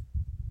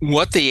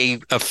 what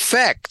the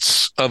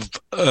effects of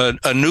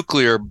a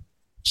nuclear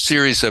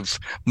series of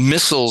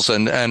missiles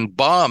and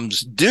bombs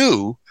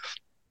do.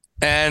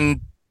 And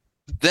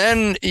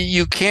then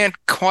you can't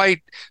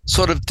quite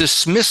sort of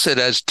dismiss it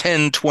as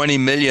 10, 20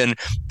 million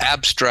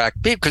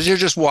abstract people, because you're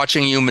just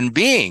watching human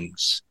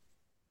beings,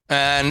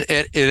 and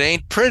it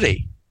ain't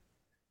pretty.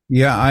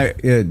 Yeah,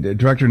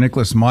 Director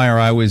Nicholas Meyer,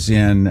 I was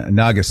in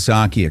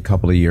Nagasaki a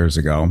couple of years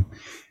ago,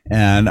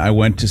 and I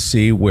went to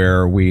see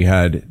where we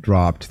had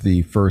dropped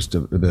the first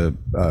of the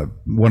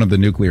one of the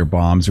nuclear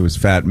bombs. It was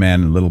Fat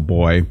Man and Little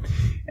Boy,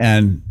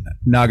 and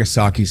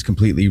Nagasaki's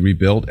completely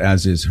rebuilt,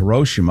 as is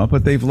Hiroshima,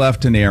 but they've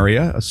left an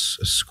area, a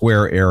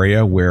square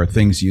area where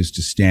things used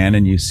to stand,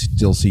 and you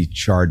still see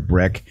charred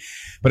brick.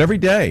 But every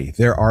day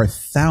there are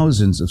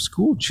thousands of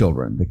school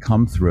children that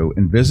come through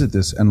and visit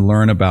this and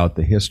learn about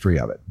the history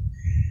of it.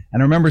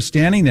 And I remember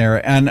standing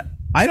there, and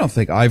I don't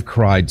think I've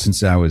cried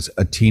since I was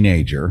a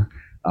teenager,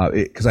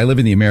 because I live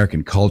in the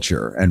American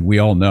culture, and we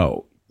all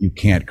know you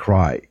can't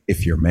cry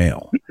if you're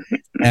male.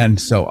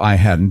 And so I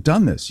hadn't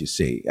done this, you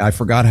see. I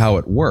forgot how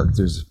it worked.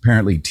 There's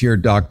apparently tear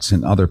ducts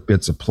and other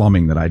bits of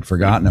plumbing that I'd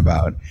forgotten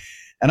about.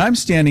 And I'm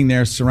standing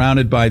there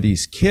surrounded by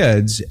these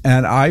kids,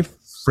 and I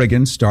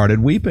friggin'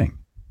 started weeping.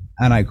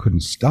 And I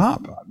couldn't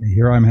stop.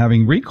 Here I'm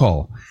having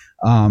recall.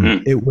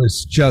 It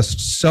was just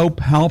so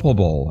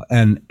palpable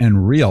and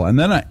real. And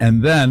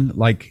then,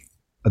 like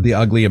the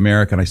ugly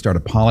American, I start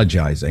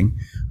apologizing.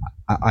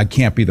 I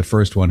can't be the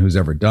first one who's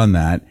ever done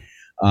that.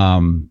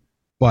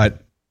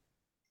 But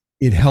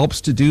it helps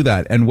to do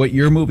that. And what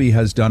your movie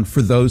has done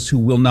for those who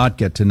will not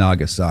get to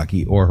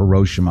Nagasaki or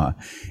Hiroshima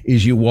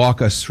is you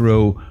walk us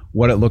through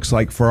what it looks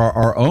like for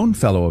our own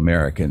fellow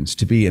Americans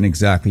to be in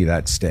exactly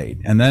that state.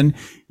 And then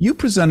you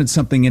presented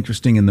something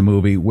interesting in the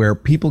movie where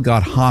people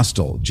got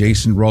hostile.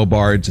 Jason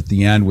Robards at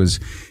the end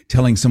was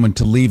telling someone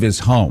to leave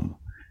his home.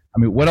 I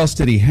mean, what else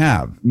did he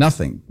have?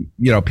 Nothing.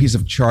 You know, a piece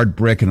of charred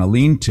brick and a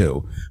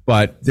lean-to.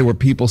 But there were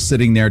people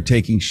sitting there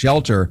taking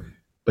shelter,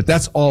 but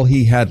that's all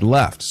he had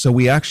left. So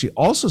we actually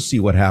also see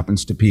what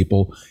happens to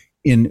people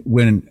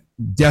when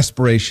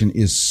desperation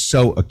is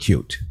so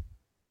acute.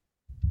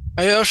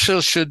 I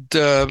also should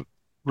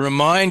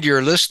remind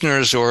your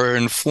listeners or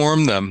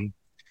inform them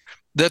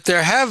that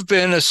there have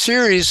been a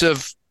series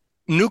of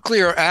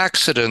nuclear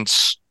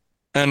accidents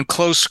and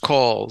close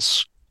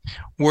calls.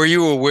 Were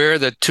you aware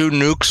that 2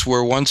 nukes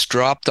were once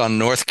dropped on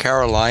North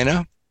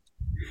Carolina?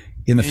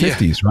 In the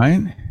 50s,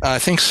 right? I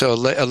think so,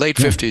 late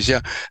 50s,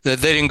 yeah. They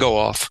didn't go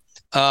off.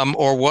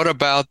 Or what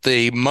about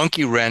the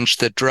monkey wrench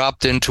that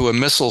dropped into a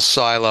missile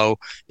silo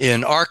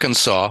in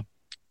Arkansas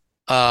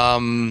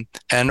and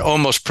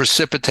almost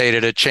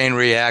precipitated a chain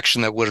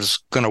reaction that was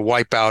going to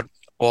wipe out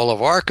all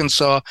of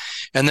Arkansas?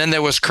 And then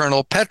there was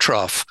Colonel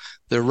Petrov,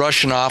 the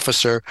Russian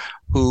officer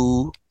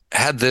who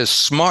had the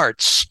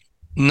smarts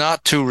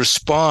not to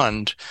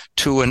respond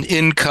to an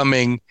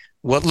incoming,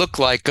 what looked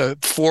like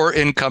 4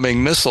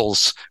 incoming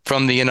missiles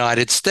from the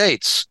United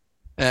States.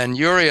 And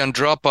Yuri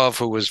Andropov,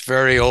 who was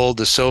very old,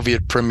 the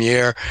Soviet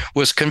premier,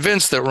 was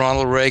convinced that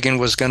Ronald Reagan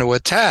was going to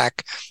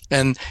attack.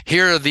 And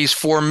here are these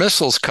 4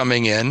 missiles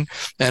coming in,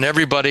 and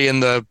everybody in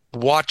the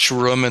watch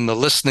room and the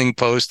listening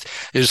post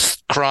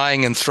is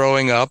crying and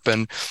throwing up.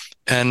 And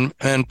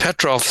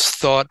Petrov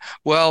thought,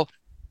 well,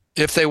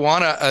 if they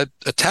want to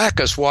attack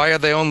us, why are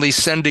they only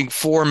sending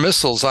 4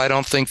 missiles? I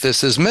don't think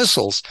this is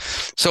missiles.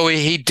 So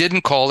he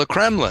didn't call the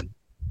Kremlin.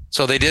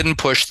 So they didn't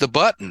push the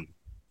button.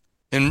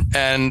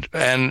 And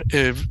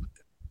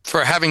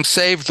for having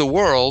saved the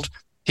world,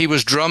 he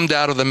was drummed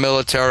out of the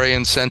military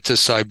and sent to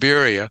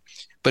Siberia.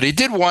 But he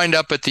did wind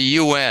up at the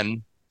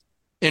UN,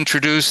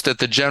 introduced at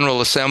the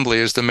General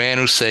Assembly as the man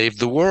who saved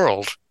the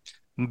world.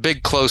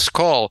 Big close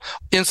call.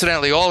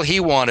 Incidentally, all he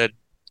wanted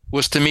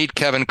was to meet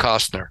Kevin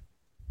Costner,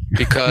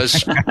 because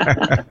he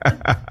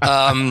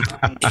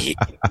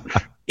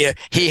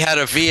had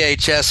a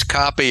VHS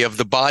copy of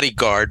The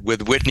Bodyguard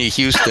with Whitney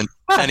Houston,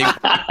 and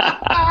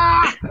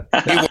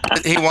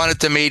he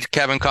wanted to meet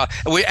Kevin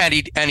Costner,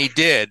 and he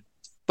did.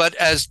 But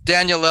as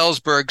Daniel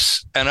Ellsberg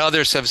and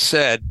others have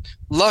said,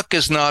 luck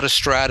is not a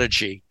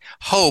strategy.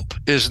 Hope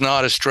is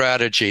not a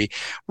strategy.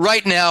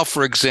 Right now,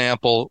 for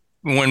example,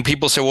 when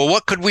people say, well,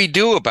 what could we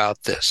do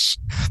about this?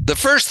 The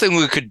first thing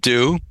we could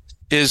do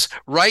is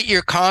write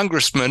your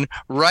congressman,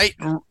 write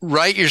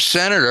your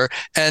senator,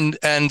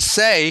 and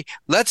say,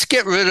 let's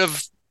get rid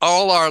of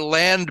all our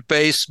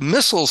land-based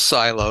missile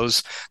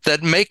silos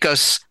that make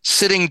us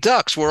sitting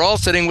ducks. We're all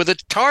sitting with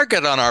a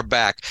target on our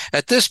back.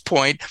 At this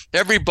point,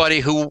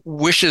 everybody who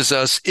wishes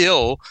us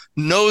ill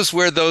knows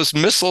where those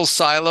missile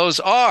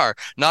silos are,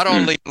 not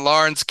only in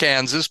Lawrence,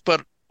 Kansas,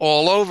 but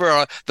all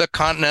over the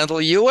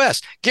continental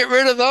U.S. Get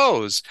rid of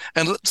those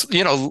and,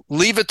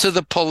 leave it to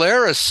the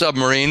Polaris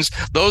submarines.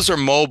 Those are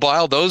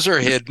mobile. Those are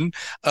hidden.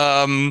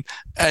 And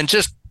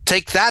just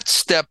take that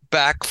step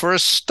back for a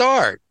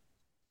start.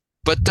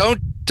 But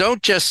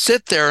don't just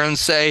sit there and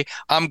say,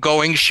 I'm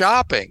going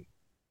shopping,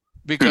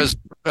 because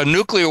a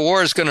nuclear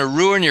war is going to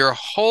ruin your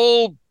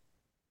whole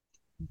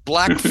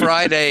Black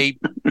Friday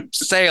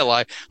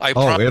sale.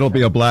 It'll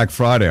be a Black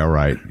Friday. All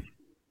right.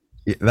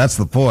 That's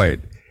the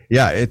point.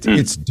 Yeah,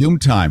 it's doom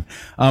time.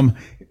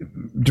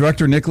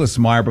 Director Nicholas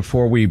Meyer,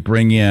 before we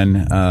bring in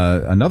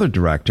another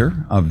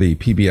director of the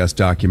PBS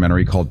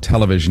documentary called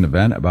Television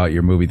Event about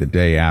your movie The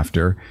Day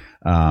After,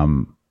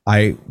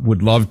 I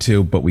would love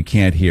to, but we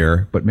can't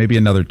here. But maybe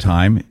another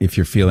time, if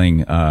you're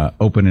feeling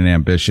open and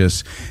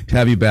ambitious, to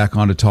have you back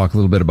on to talk a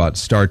little bit about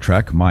Star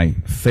Trek, my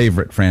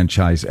favorite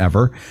franchise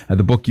ever,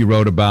 the book you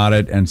wrote about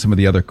it, and some of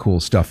the other cool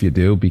stuff you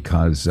do,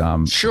 because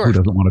sure. Who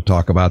doesn't want to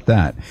talk about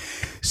that?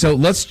 So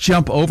let's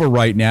jump over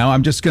right now.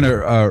 I'm just going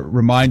to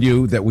remind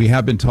you that we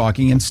have been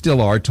talking and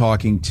still are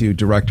talking to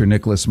director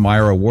Nicholas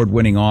Meyer,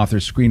 award-winning author,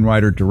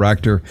 screenwriter,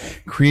 director,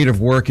 creative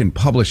work in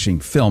publishing,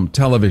 film,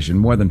 television,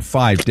 more than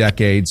 5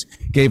 decades.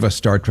 Gave us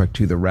Star Trek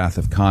II, The Wrath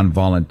of Khan,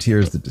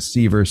 Volunteers, The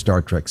Deceiver,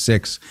 Star Trek VI,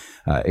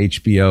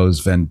 HBO's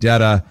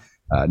Vendetta,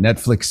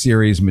 Netflix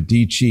series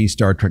Medici,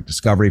 Star Trek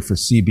Discovery for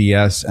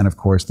CBS, and of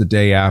course, The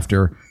Day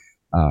After,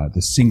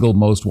 the single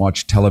most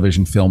watched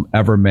television film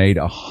ever made,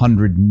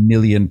 100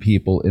 million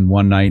people in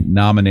one night,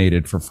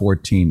 nominated for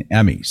 14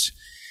 Emmys.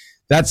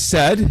 That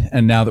said,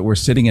 and now that we're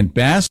sitting and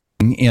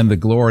basking in the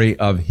glory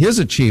of his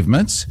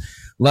achievements,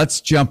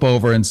 let's jump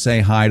over and say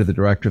hi to the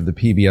director of the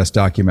PBS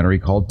documentary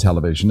called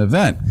Television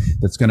Event.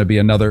 That's going to be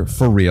another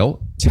for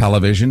real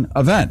television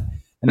event.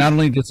 And not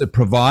only does it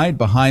provide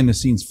behind the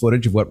scenes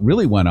footage of what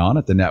really went on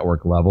at the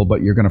network level,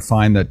 but you're going to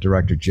find that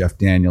director Jeff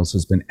Daniels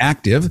has been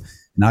active,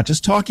 not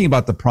just talking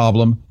about the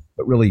problem,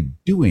 but really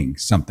doing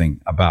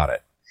something about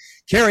it.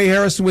 Carrie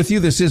Harrison with you.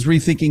 This is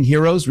Rethinking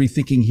Heroes,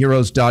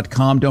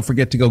 rethinkingheroes.com. Don't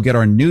forget to go get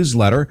our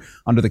newsletter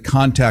under the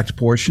contact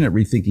portion at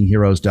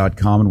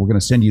rethinkingheroes.com. And we're going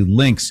to send you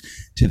links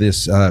to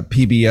this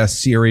PBS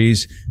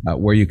series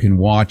where you can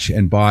watch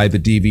and buy the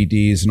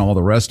DVDs and all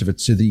the rest of it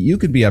so that you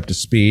can be up to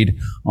speed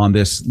on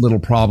this little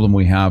problem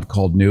we have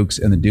called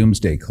nukes and the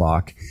doomsday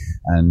clock.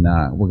 And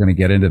we're going to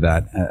get into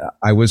that.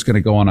 I was going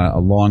to go on a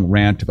long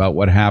rant about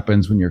what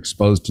happens when you're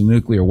exposed to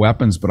nuclear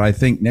weapons, but I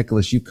think,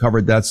 Nicholas, you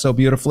covered that so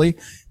beautifully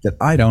that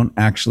I don't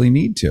actually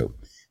need to.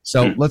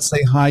 So let's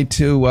say hi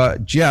to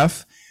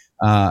Jeff.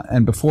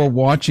 And before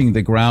watching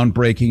the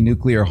groundbreaking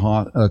nuclear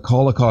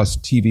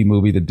Holocaust TV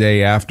movie The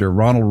Day After,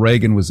 Ronald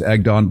Reagan was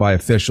egged on by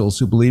officials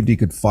who believed he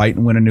could fight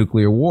and win a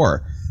nuclear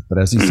war. But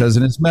as he says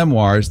in his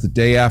memoirs, The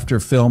Day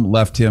After film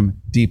left him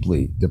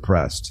deeply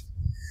depressed.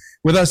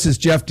 With us is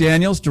Jeff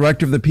Daniels,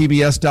 director of the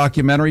PBS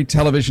documentary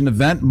television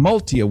event,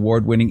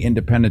 multi-award-winning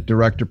independent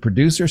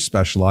director-producer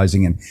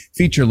specializing in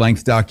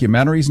feature-length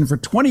documentaries. And for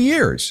 20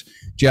 years,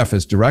 Jeff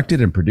has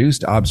directed and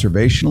produced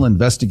observational,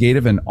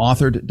 investigative, and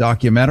authored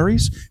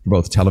documentaries for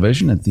both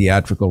television and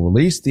theatrical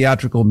release.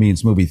 Theatrical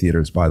means movie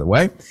theaters, by the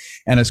way,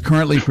 and is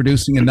currently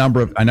producing a number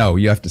of, I know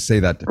you have to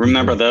say that.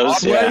 Remember those?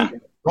 Broadway? Yeah.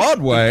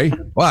 Broadway?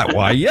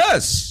 Why,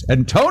 yes.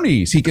 And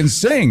Tony's, he can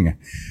sing.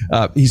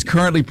 He's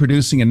currently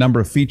producing a number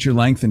of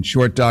feature-length and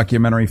short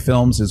documentary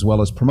films, as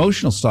well as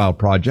promotional style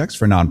projects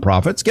for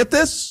nonprofits. Get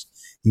this.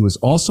 He was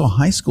also a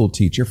high school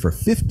teacher for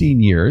 15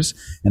 years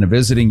and a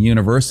visiting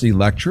university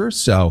lecturer.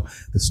 So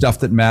the stuff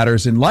that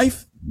matters in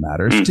life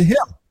matters to him.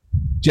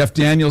 Jeff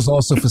Daniels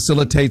also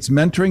facilitates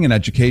mentoring and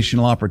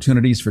educational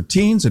opportunities for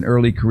teens and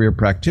early career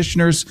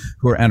practitioners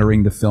who are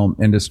entering the film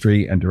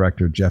industry. And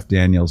director Jeff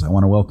Daniels, I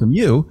want to welcome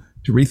you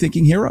to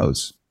Rethinking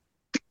Heroes.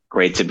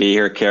 Great to be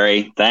here,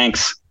 Carrie.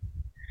 Thanks.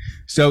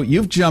 So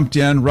you've jumped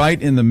in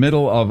right in the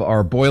middle of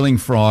our boiling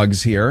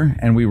frogs here,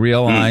 and we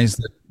realize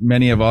that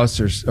many of us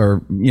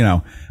are,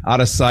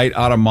 out of sight,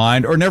 out of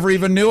mind, or never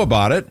even knew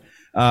about it.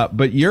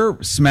 But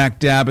you're smack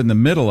dab in the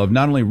middle of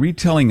not only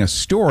retelling a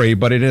story,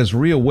 but it has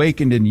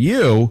reawakened in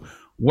you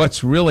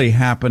what's really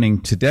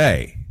happening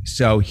today.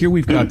 So here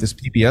we've got this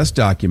PBS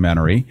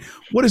documentary.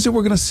 What is it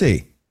we're going to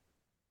see?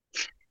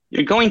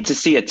 You're going to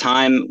see a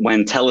time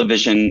when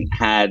television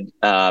had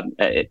an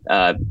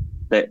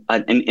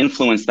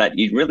influence that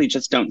you really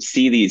just don't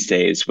see these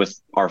days with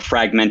our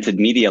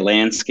fragmented media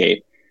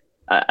landscape.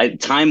 A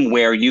time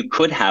where you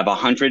could have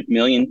 100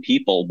 million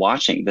people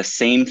watching the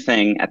same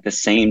thing at the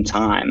same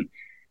time.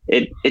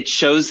 It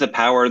shows the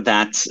power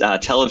that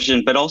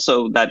television, but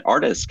also that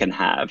artists can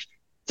have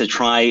to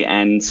try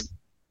and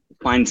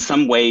find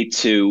some way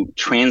to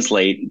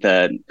translate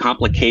the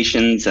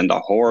complications and the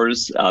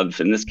horrors of,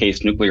 in this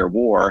case, nuclear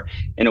war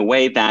in a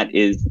way that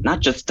is not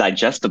just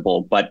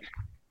digestible, but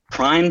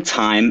prime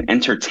time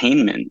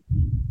entertainment.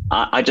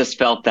 I just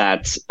felt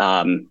that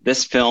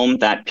this film,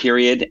 that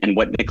period, and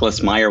what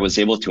Nicholas Meyer was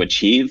able to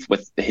achieve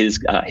with his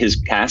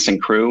cast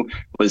and crew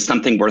was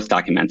something worth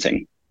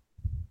documenting.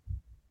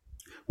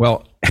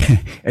 Well,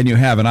 and you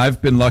have, and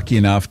I've been lucky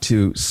enough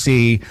to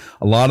see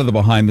a lot of the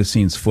behind the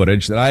scenes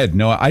footage that I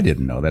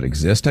didn't know that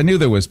exists. I knew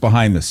there was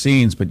behind the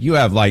scenes, but you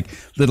have like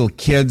little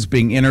kids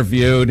being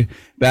interviewed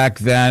back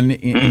then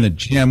in the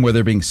gym where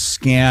they're being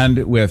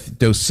scanned with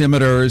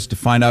dosimeters to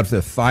find out if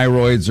their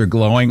thyroids are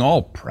glowing.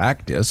 All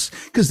practice,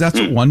 because that's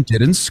what one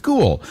did in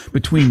school.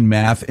 Between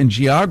math and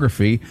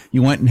geography,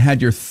 you went and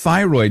had your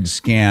thyroid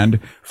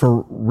scanned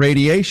for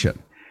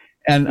radiation.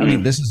 And I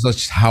mean, this is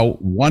just how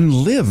one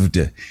lived.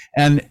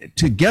 And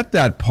to get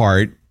that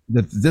part,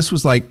 that this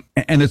was like,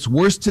 and it's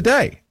worse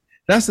today.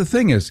 That's the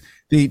thing is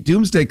the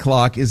doomsday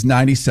clock is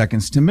 90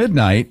 seconds to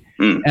midnight.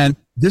 And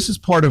this is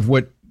part of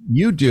what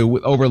you do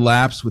with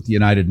overlaps with the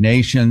United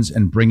Nations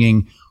and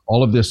bringing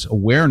all of this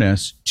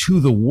awareness to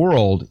the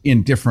world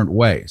in different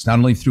ways, not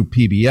only through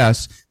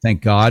PBS,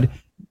 thank God,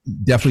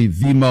 definitely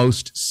the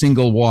most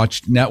single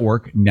watched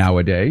network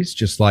nowadays.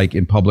 Just like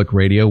in public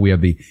radio, we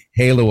have the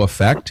halo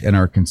effect and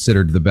are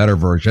considered the better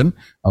version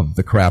of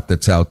the crap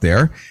that's out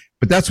there.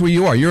 But that's where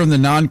you are. You're in the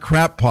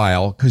non-crap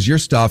pile because your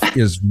stuff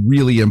is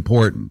really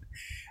important.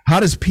 How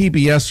does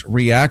PBS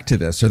react to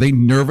this? Are they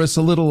nervous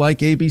a little like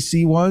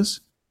ABC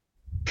was?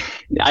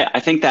 I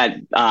think that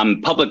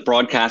public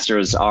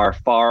broadcasters are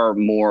far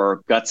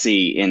more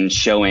gutsy in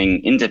showing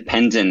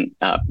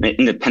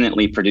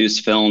independently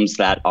produced films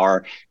that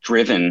are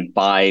driven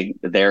by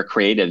their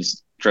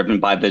creatives,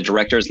 driven by the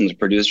directors and the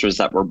producers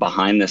that were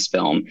behind this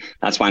film.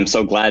 That's why I'm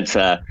so glad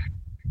to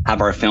have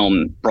our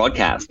film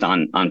broadcast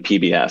on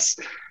PBS.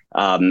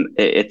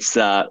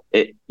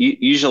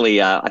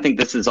 Usually, I think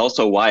this is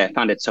also why I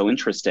found it so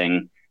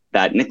interesting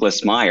that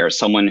Nicholas Meyer,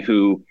 someone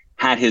who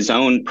had his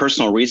own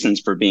personal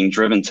reasons for being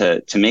driven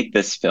to make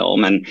this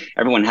film, and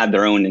everyone had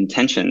their own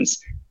intentions.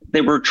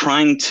 They were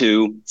trying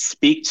to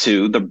speak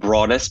to the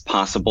broadest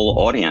possible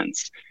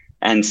audience.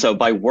 And so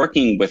by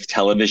working with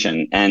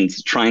television and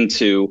trying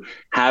to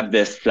have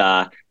this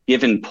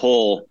give and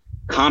pull,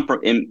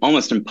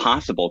 almost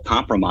impossible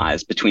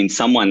compromise between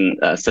someone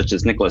such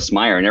as Nicholas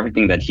Meyer and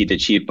everything that he'd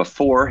achieved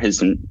before,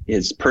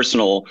 his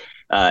personal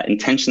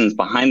intentions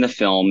behind the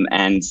film,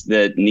 and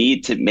the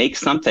need to make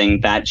something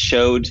that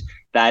showed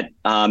that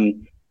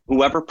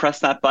whoever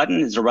pressed that button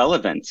is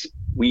irrelevant.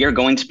 We are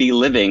going to be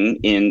living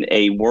in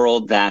a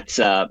world that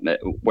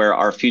where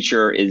our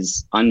future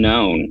is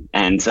unknown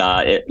and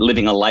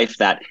living a life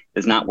that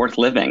is not worth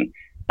living.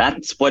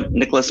 That's what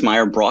Nicholas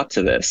Meyer brought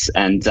to this.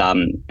 And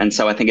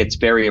so I think it's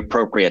very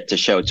appropriate to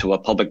show to a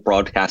public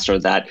broadcaster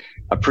that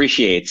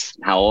appreciates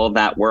how all of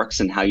that works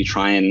and how you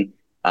try and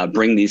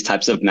bring these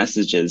types of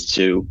messages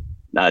to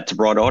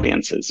broad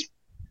audiences.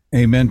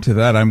 Amen to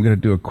that. I'm going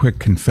to do a quick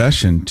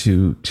confession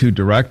to two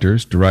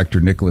directors, director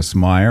Nicholas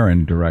Meyer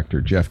and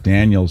director Jeff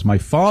Daniels. My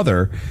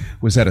father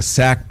was at a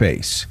SAC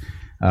base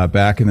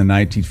back in the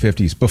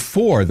 1950s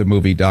before the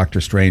movie Dr.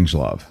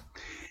 Strangelove.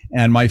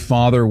 And my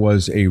father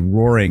was a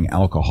roaring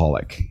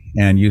alcoholic.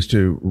 and used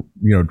to,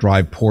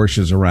 drive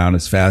Porsches around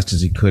as fast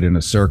as he could in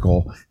a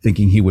circle,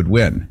 thinking he would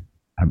win.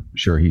 I'm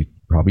sure he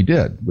probably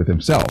did with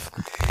himself.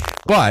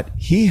 But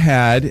he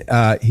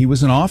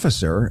was an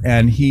officer,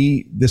 and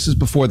this is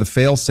before the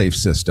fail-safe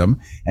system,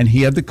 and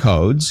he had the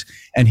codes,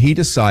 and he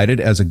decided,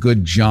 as a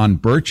good John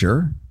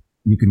Bircher,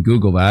 you can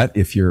Google that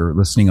if you're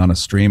listening on a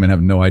stream and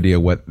have no idea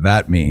what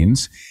that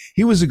means.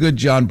 He was a good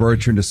John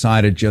Bircher and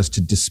decided just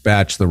to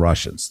dispatch the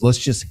Russians. Let's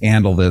just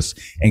handle this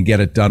and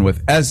get it done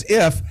with, as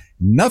if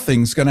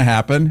nothing's going to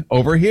happen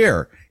over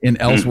here in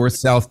Ellsworth,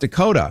 South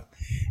Dakota.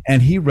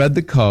 And he read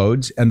the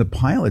codes, and the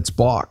pilots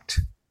balked.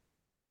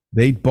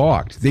 They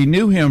balked. They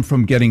knew him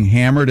from getting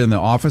hammered in the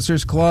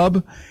officers'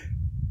 club,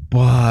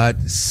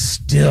 but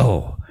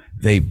still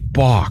they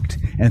balked.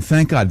 And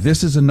thank God,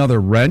 this is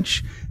another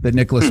wrench that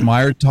Nicholas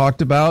Meyer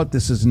talked about.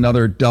 This is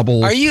another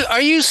double. Are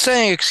you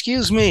saying,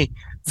 excuse me,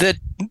 that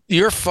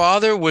your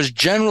father was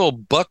General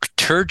Buck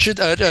Turgid?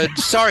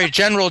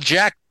 General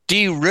Jack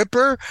D.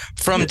 Ripper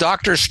from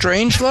Dr.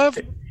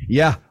 Strangelove?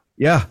 Yeah.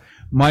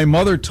 My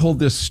mother told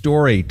this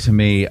story to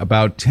me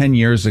about 10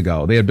 years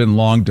ago. They had been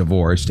long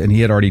divorced, and he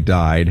had already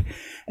died.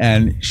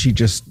 And she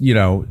just,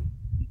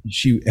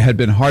 she had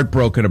been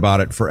heartbroken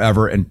about it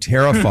forever and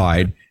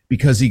terrified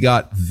because he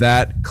got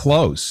that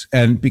close.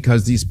 And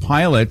because these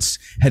pilots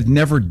had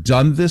never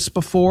done this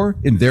before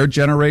in their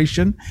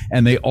generation,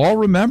 and they all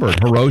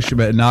remembered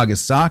Hiroshima and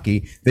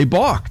Nagasaki, they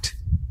balked.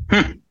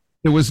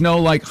 There was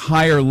no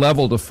higher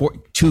level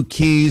to 2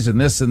 keys and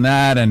this and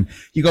that. And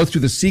you go through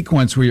the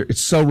sequence where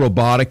it's so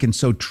robotic and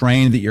so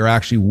trained that you're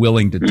actually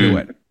willing to do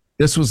it.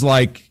 This was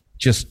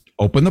just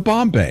open the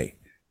bomb bay,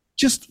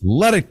 just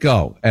let it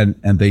go. And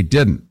they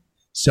didn't.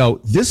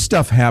 So this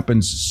stuff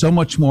happens so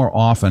much more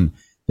often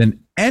than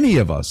any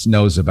of us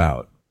knows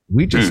about.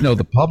 We just know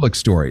the public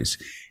stories.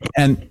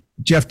 And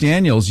Jeff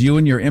Daniels, you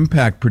and your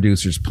Impact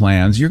Producers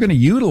plans, you're going to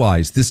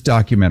utilize this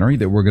documentary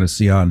that we're going to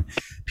see on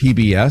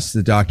PBS,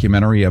 the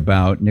documentary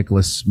about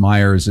Nicholas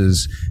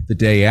Myers' The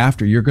Day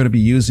After. You're going to be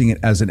using it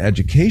as an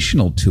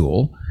educational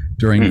tool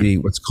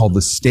during what's called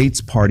the States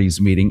Parties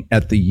meeting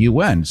at the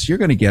UN. So you're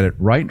going to get it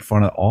right in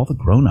front of all the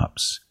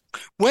grown-ups.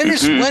 When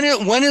is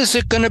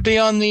it going to be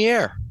on the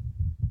air?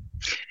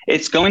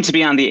 It's going to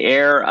be on the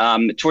air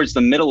towards the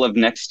middle of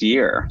next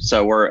year.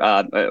 So we're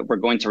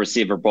going to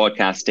receive a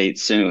broadcast date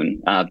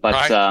soon. It'll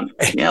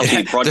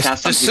be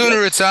broadcast. The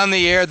sooner it's on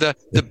the air, the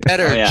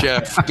better,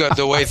 Jeff.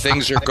 The way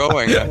things are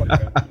going.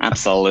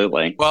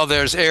 Absolutely. Well,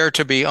 there's air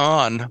to be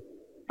on.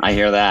 I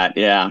hear that.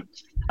 Yeah.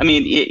 I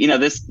mean,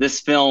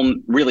 this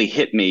film really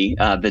hit me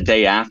the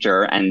day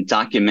after, and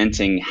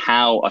documenting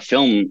how a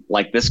film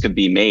like this could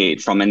be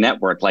made from a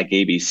network like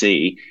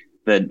ABC,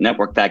 the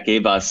network that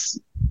gave us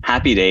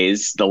Happy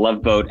Days, The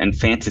Love Boat, and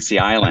Fantasy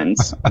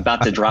Islands,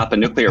 about to drop a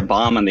nuclear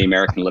bomb on the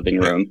American living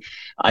room.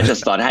 I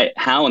just thought, hey,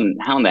 how in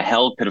the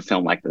hell could a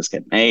film like this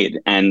get made?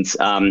 And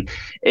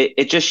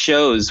it just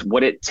shows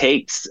what it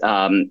takes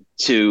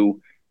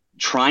to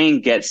try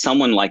and get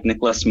someone like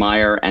Nicholas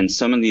Meyer and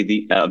so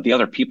many of the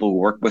other people who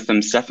work with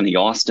him, Stephanie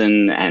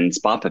Austin and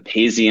Bob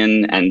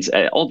Papazian, and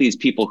all these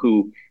people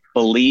who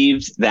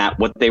believed that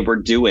what they were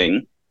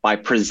doing by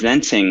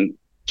presenting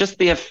just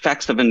the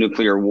effects of a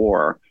nuclear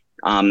war,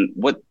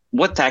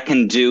 what that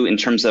can do in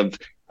terms of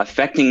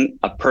affecting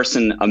a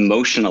person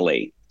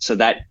emotionally, so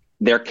that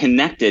they're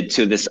connected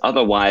to this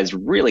otherwise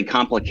really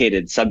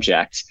complicated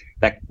subject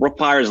that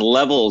requires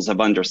levels of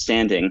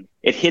understanding.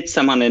 It hits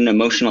them on an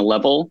emotional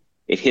level.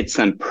 It hits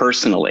them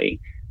personally,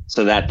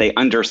 so that they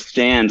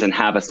understand and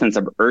have a sense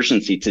of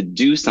urgency to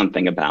do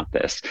something about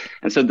this.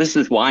 And so this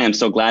is why I'm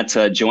so glad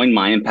to join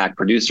my Impact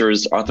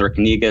producers, Arthur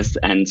Kanigas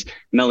and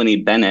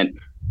Melanie Bennett,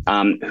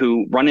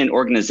 who run an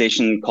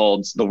organization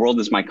called The World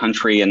is My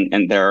Country,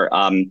 and they're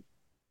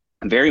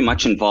very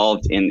much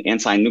involved in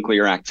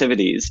anti-nuclear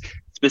activities,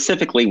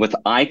 specifically with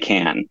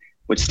ICAN,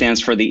 which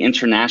stands for the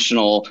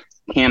International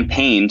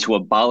Campaign to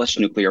Abolish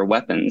Nuclear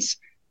Weapons.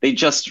 They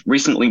just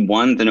recently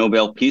won the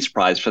Nobel Peace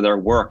Prize for their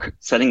work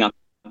setting up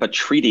a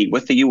treaty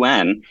with the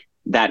UN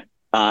that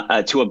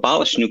to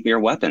abolish nuclear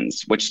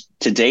weapons, which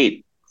to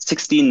date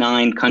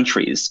 69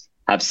 countries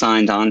have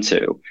signed on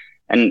to.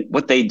 And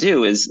what they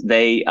do is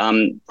they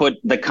put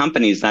the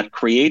companies that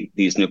create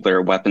these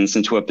nuclear weapons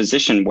into a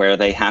position where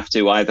they have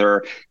to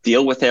either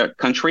deal with their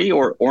country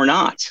or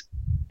not.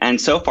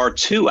 And so far,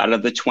 2 out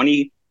of the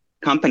 20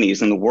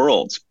 companies in the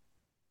world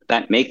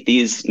that make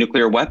these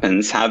nuclear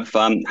weapons have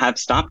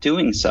stopped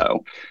doing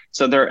so.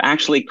 So they're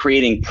actually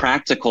creating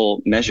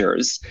practical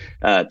measures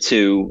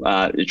to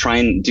try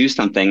and do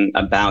something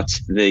about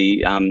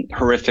the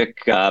horrific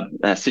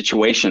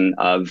situation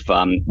of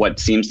what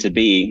seems to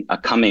be a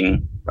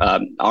coming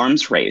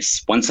arms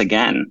race once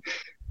again.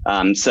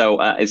 I'm so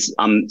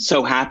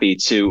happy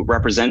to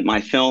represent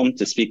my film,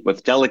 to speak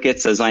with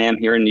delegates as I am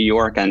here in New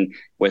York, and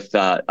with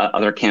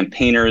other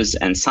campaigners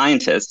and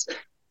scientists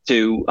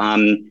to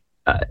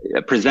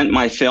present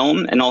my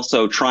film, and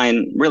also try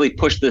and really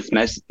push this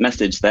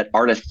message that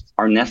artists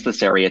are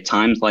necessary at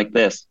times like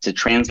this to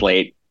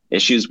translate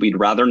issues we'd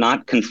rather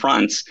not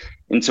confront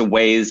into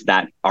ways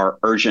that are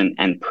urgent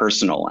and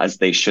personal, as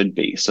they should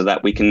be, so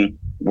that we can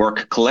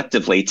work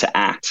collectively to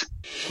act.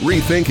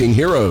 Rethinking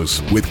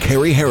Heroes with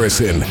Carrie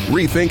Harrison.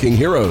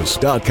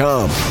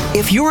 RethinkingHeroes.com.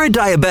 If you're a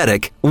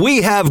diabetic,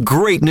 we have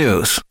great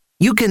news.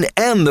 You can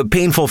end the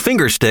painful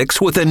finger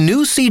sticks with a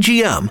new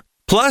CGM.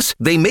 Plus,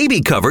 they may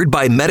be covered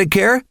by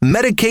Medicare,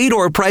 Medicaid,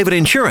 or private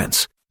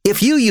insurance.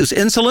 If you use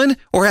insulin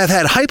or have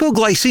had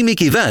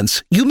hypoglycemic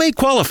events, you may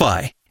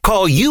qualify.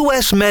 Call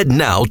US Med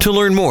now to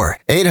learn more.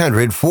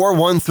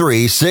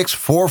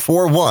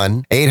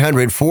 800-413-6441.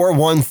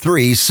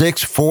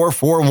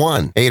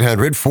 800-413-6441.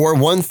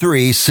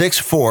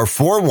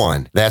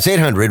 800-413-6441. That's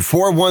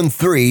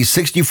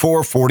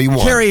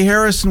 800-413-6441. Carrie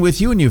Harrison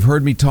with you, and you've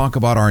heard me talk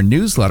about our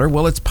newsletter.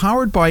 Well, it's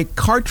powered by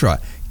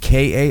Kartra,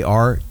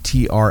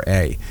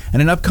 Kartra.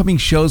 And in upcoming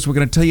shows, we're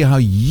going to tell you how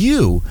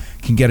you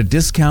can get a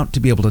discount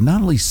to be able to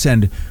not only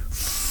send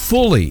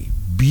fully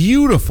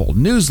beautiful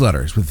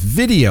newsletters with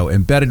video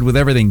embedded with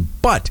everything,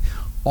 but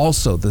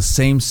also the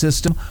same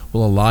system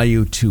will allow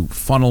you to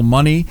funnel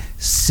money,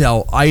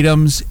 sell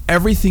items,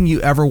 everything you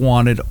ever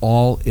wanted,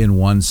 all in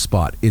one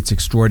spot. It's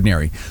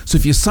extraordinary. So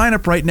if you sign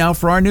up right now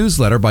for our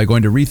newsletter by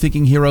going to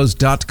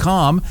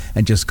rethinkingheroes.com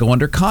and just go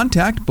under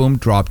contact, boom,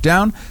 drop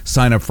down,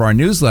 sign up for our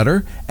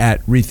newsletter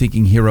at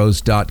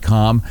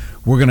rethinkingheroes.com.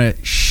 We're going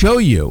to show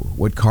you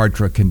what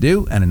Kartra can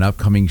do, and in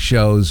upcoming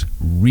shows,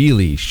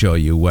 really show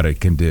you what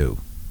it can do.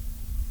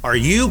 Are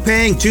you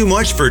paying too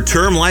much for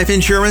term life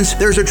insurance?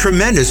 There's a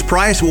tremendous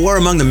price war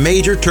among the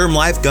major term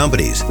life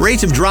companies.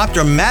 Rates have dropped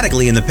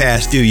dramatically in the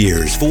past 2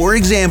 years. For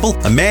example,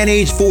 a man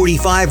age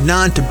 45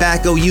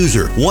 non-tobacco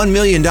user, $1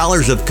 million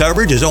of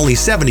coverage is only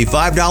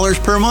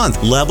 $75 per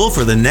month, level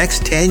for the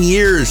next 10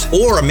 years.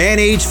 Or a man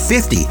age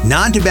 50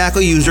 non-tobacco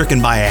user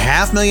can buy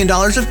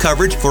 $500,000 of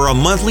coverage for a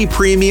monthly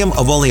premium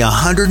of only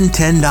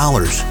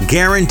 $110,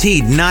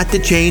 guaranteed not to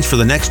change for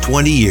the next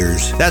 20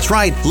 years. That's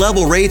right,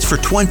 level rates for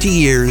 20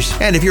 years.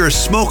 And if you're a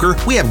smoker,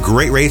 we have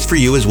great rates for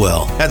you as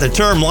well. At the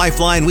Term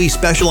Lifeline, we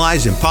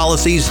specialize in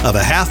policies of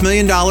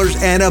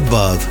 $500,000 and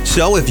above.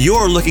 So if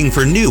you're looking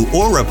for new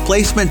or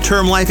replacement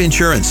term life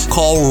insurance,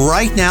 call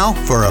right now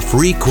for a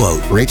free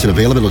quote. Rates and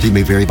availability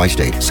may vary by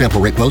state.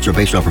 Sample rate quotes are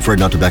based on preferred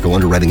non-tobacco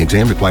underwriting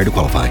exam required to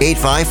qualify.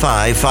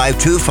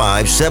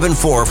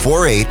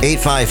 855-525-7448.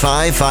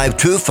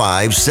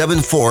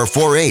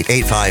 855-525-7448.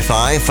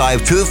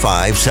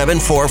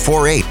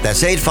 855-525-7448.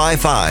 That's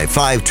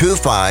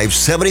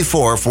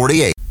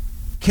 855-525-7448.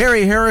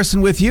 Carrie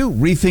Harrison with you,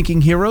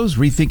 Rethinking Heroes,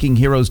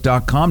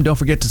 rethinkingheroes.com. Don't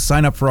forget to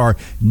sign up for our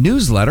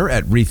newsletter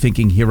at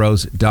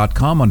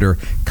rethinkingheroes.com under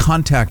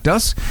Contact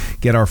Us.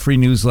 Get our free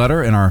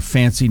newsletter and our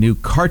fancy new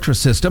Kartra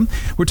system.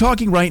 We're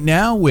talking right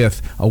now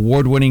with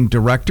award-winning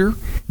director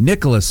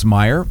Nicholas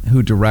Meyer,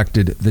 who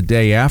directed The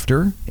Day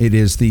After. It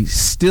is the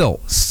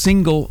still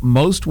single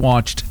most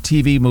watched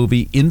TV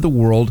movie in the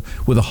world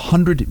with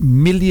 100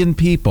 million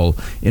people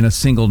in a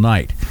single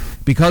night.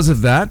 Because of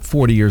that,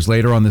 40 years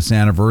later on this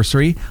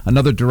anniversary,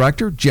 another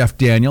director, Jeff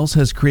Daniels,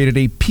 has created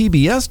a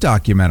PBS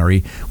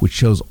documentary which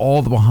shows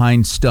all the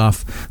behind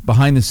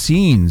the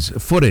scenes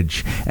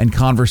footage and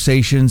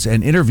conversations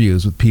and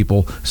interviews with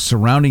people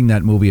surrounding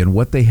that movie and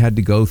what they had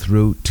to go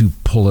through to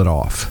pull it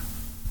off.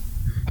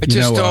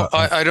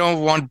 I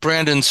don't want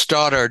Brandon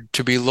Stoddard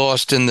to be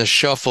lost in the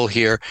shuffle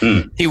here.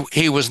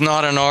 He was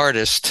not an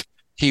artist.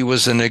 He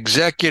was an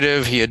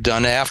executive. He had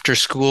done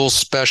after-school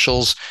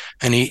specials,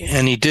 and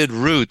he did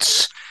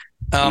Roots,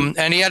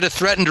 and he had to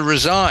threaten to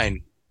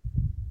resign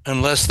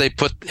unless they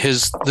put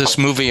this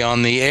movie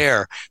on the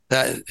air.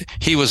 That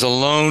he was a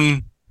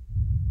lone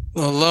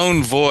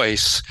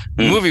voice.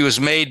 The movie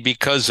was made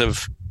because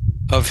of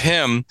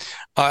him.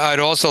 I'd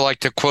also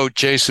like to quote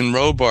Jason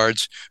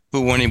Robards,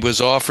 who, when he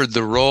was offered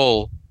the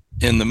role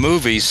in the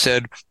movie,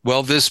 said,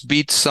 "Well, this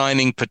beats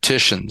signing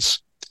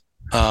petitions."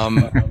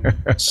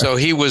 So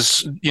he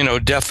was,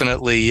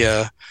 definitely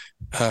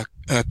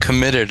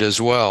committed as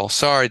well.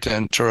 Sorry to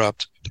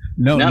interrupt.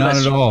 No, not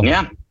at all.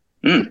 Yeah,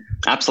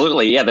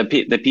 absolutely. Yeah,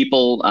 the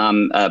people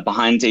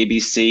behind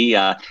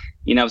ABC,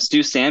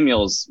 Stu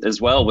Samuels as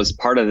well was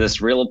part of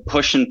this real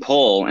push and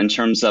pull in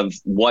terms of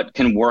what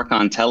can work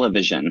on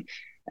television.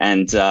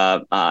 And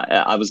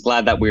I was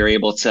glad that we were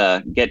able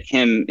to get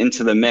him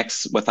into the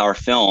mix with our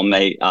film,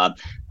 a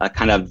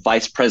kind of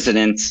vice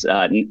president,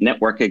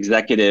 network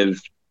executive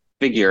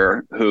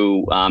figure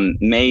who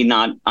may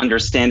not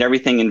understand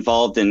everything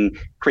involved in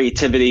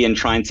creativity and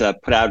trying to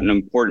put out an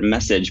important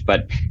message,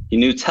 but he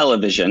knew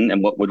television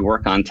and what would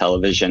work on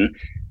television.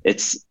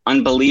 It's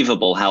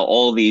unbelievable how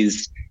all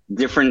these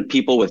different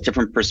people with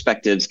different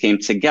perspectives came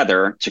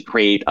together to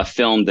create a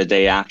film The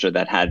Day After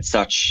that had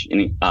such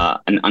an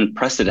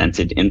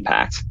unprecedented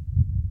impact.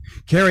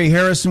 Carrie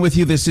Harrison with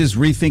you. This is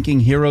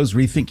Rethinking Heroes,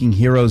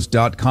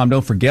 rethinkingheroes.com.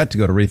 Don't forget to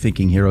go to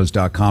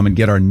rethinkingheroes.com and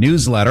get our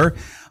newsletter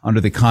under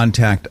the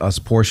Contact Us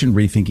portion,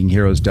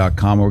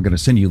 rethinkingheroes.com. We're going to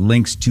send you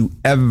links to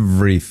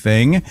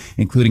everything,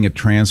 including a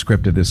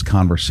transcript of this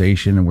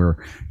conversation. And we're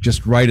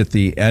just right at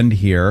the end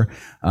here.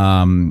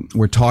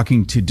 We're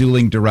talking to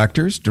dueling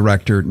directors,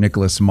 director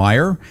Nicholas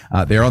Meyer.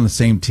 They're on the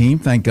same team,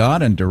 thank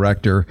God, and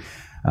director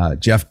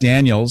Jeff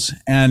Daniels.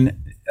 And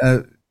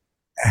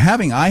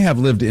I have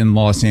lived in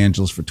Los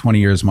Angeles for 20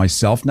 years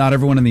myself. Not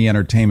everyone in the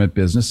entertainment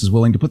business is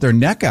willing to put their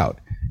neck out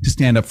to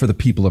stand up for the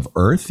people of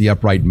Earth, the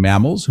upright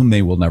mammals whom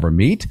they will never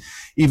meet,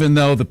 even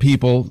though the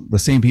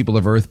same people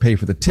of Earth pay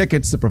for the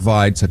tickets that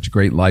provide such a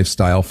great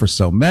lifestyle for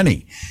so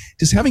many.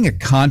 Does having a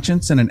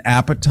conscience and an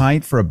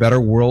appetite for a better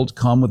world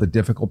come with a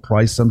difficult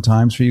price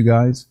sometimes for you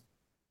guys?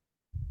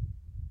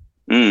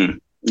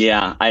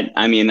 Yeah,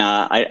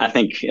 I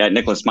think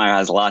Nicholas Meyer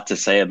has a lot to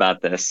say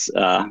about this,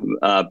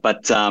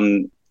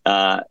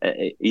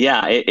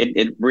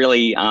 it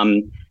really,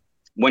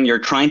 when you're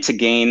trying to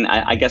gain,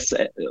 I guess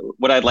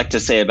what I'd like to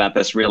say about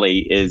this really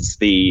is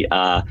the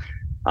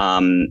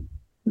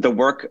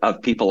work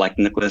of people like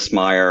Nicholas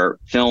Meyer,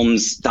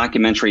 films,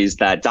 documentaries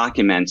that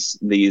document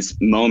these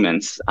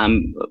moments.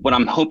 What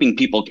I'm hoping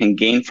people can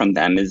gain from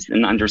them is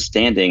an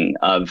understanding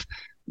of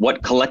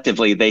what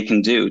collectively they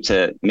can do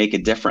to make a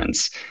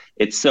difference.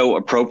 It's so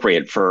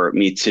appropriate for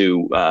me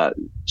to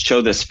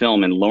show this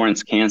film in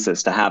Lawrence,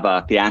 Kansas, to have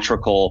a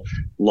theatrical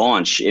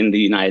launch in the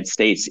United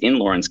States in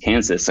Lawrence,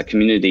 Kansas, a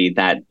community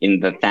that in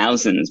the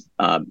thousands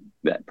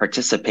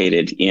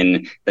participated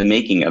in the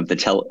making of the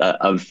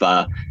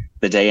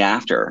Day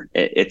After.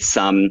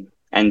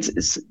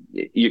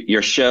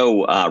 Your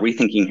show,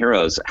 Rethinking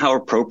Heroes, how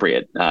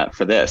appropriate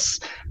for this.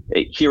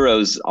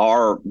 Heroes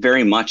are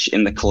very much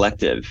in the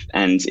collective,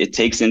 and it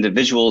takes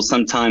individuals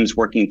sometimes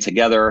working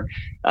together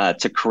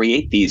to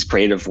create these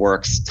creative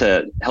works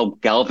to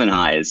help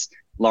galvanize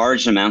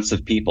large amounts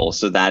of people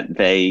so that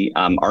they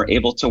are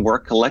able to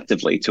work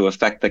collectively to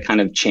affect the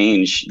kind of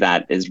change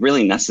that is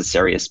really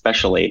necessary,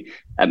 especially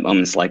at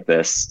moments like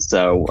this.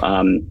 So,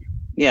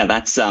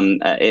 that's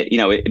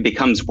it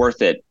becomes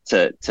worth it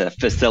to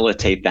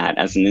facilitate that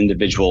as an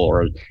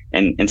individual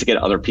and to get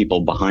other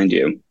people behind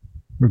you.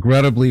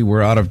 Regrettably,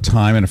 we're out of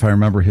time. And if I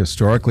remember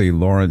historically,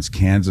 Lawrence,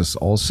 Kansas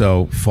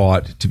also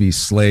fought to be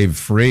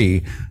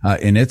slave-free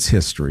in its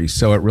history.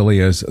 So it really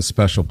is a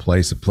special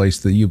place, a place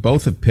that you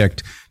both have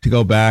picked to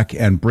go back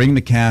and bring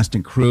the cast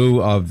and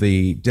crew of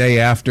The Day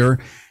After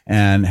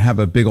and have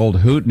a big old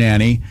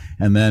hootenanny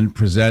and then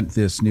present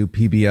this new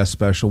PBS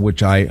special,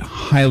 which I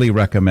highly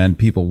recommend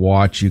people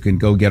watch. You can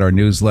go get our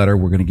newsletter.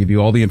 We're going to give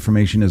you all the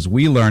information as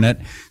we learn it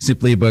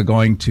simply by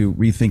going to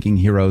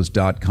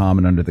rethinkingheroes.com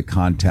and under the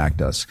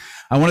Contact Us.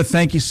 I want to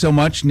thank you so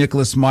much,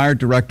 Nicholas Meyer,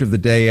 director of The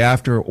Day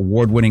After,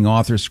 award-winning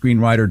author,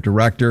 screenwriter,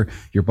 director,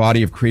 your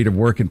body of creative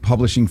work in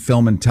publishing,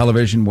 film, and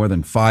television, more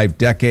than 5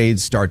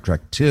 decades, Star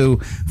Trek II,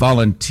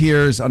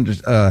 Volunteers, under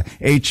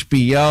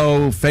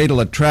HBO,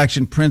 Fatal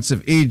Attraction, Prince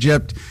of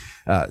Egypt,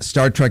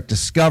 Star Trek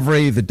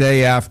Discovery, The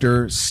Day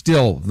After,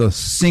 still the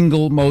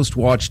single most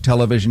watched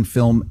television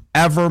film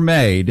ever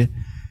made.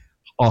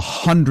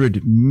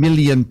 100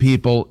 million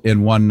people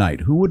in one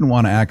night. Who wouldn't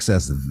want to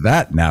access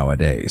that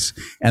nowadays?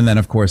 And then,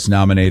 of course,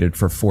 nominated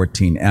for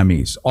 14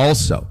 Emmys.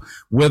 Also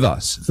with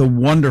us, the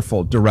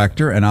wonderful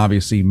director and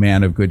obviously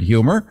man of good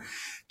humor,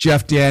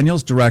 Jeff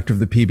Daniels, director of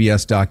the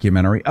PBS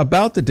documentary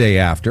about The Day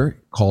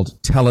After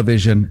called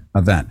Television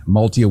Event,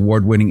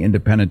 multi-award-winning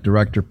independent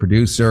director,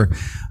 producer,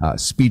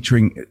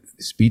 speaking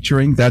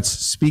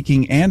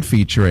and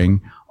featuring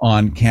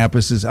on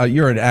campuses.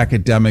 You're an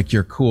academic,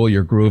 you're cool,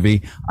 you're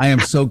groovy. I am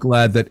so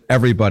glad that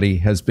everybody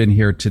has been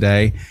here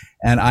today.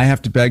 And I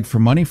have to beg for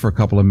money for a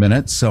couple of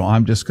minutes, so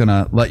I'm just going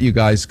to let you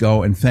guys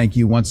go. And thank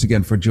you once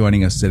again for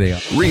joining us today.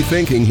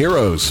 Rethinking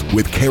Heroes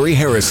with Carrie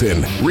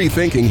Harrison.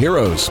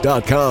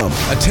 RethinkingHeroes.com.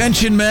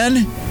 Attention,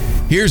 men.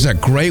 Here's a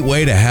great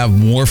way to have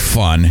more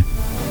fun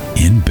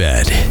in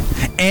bed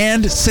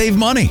and save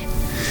money.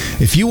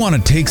 If you want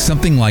to take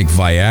something like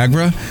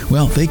Viagra,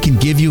 well, they can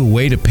give you a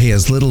way to pay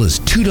as little as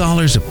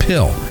 $2 a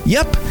pill.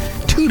 Yep,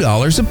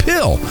 $2 a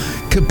pill.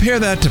 Compare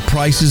that to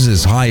prices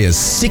as high as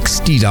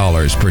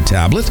 $60 per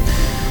tablet.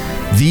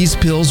 These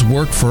pills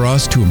work for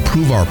us to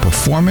improve our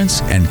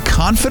performance and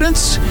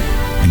confidence,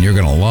 and you're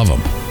going to love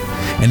them.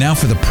 And now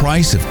for the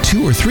price of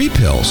 2 or 3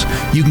 pills,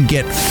 you can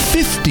get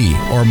 50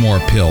 or more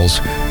pills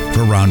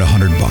for around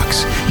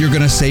 $100. You're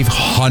going to save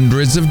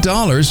hundreds of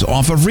dollars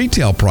off of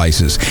retail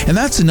prices, and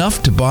that's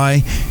enough to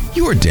buy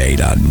your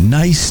date a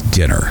nice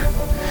dinner.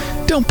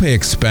 Don't pay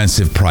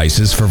expensive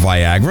prices for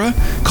Viagra.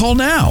 Call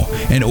now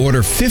and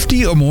order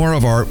 50 or more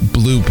of our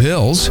blue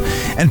pills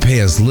and pay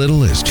as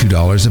little as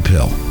 $2 a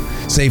pill.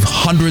 Save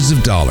hundreds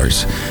of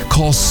dollars.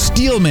 Call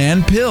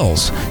Steelman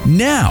Pills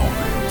now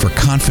for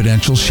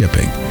confidential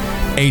shipping.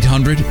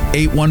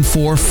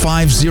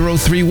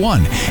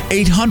 800-814-5031.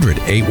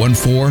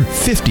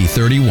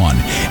 800-814-5031.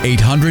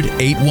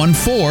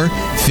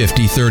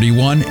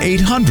 800-814-5031.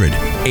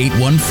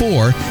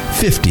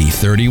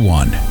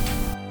 800-814-5031.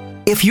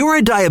 If you're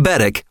a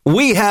diabetic,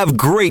 we have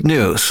great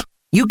news.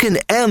 You can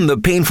end the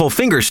painful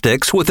finger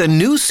sticks with a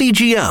new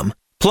CGM.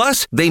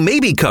 Plus, they may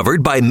be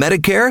covered by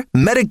Medicare,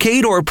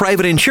 Medicaid, or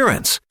private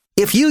insurance.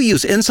 If you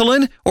use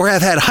insulin or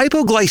have had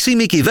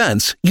hypoglycemic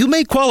events, you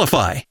may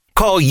qualify.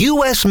 Call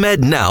US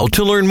Med now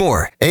to learn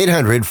more.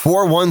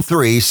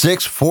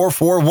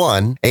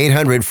 800-413-6441.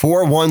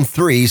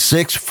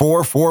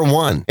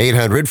 800-413-6441.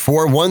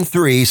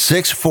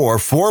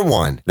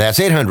 800-413-6441. That's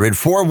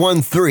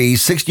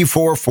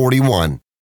 800-413-6441.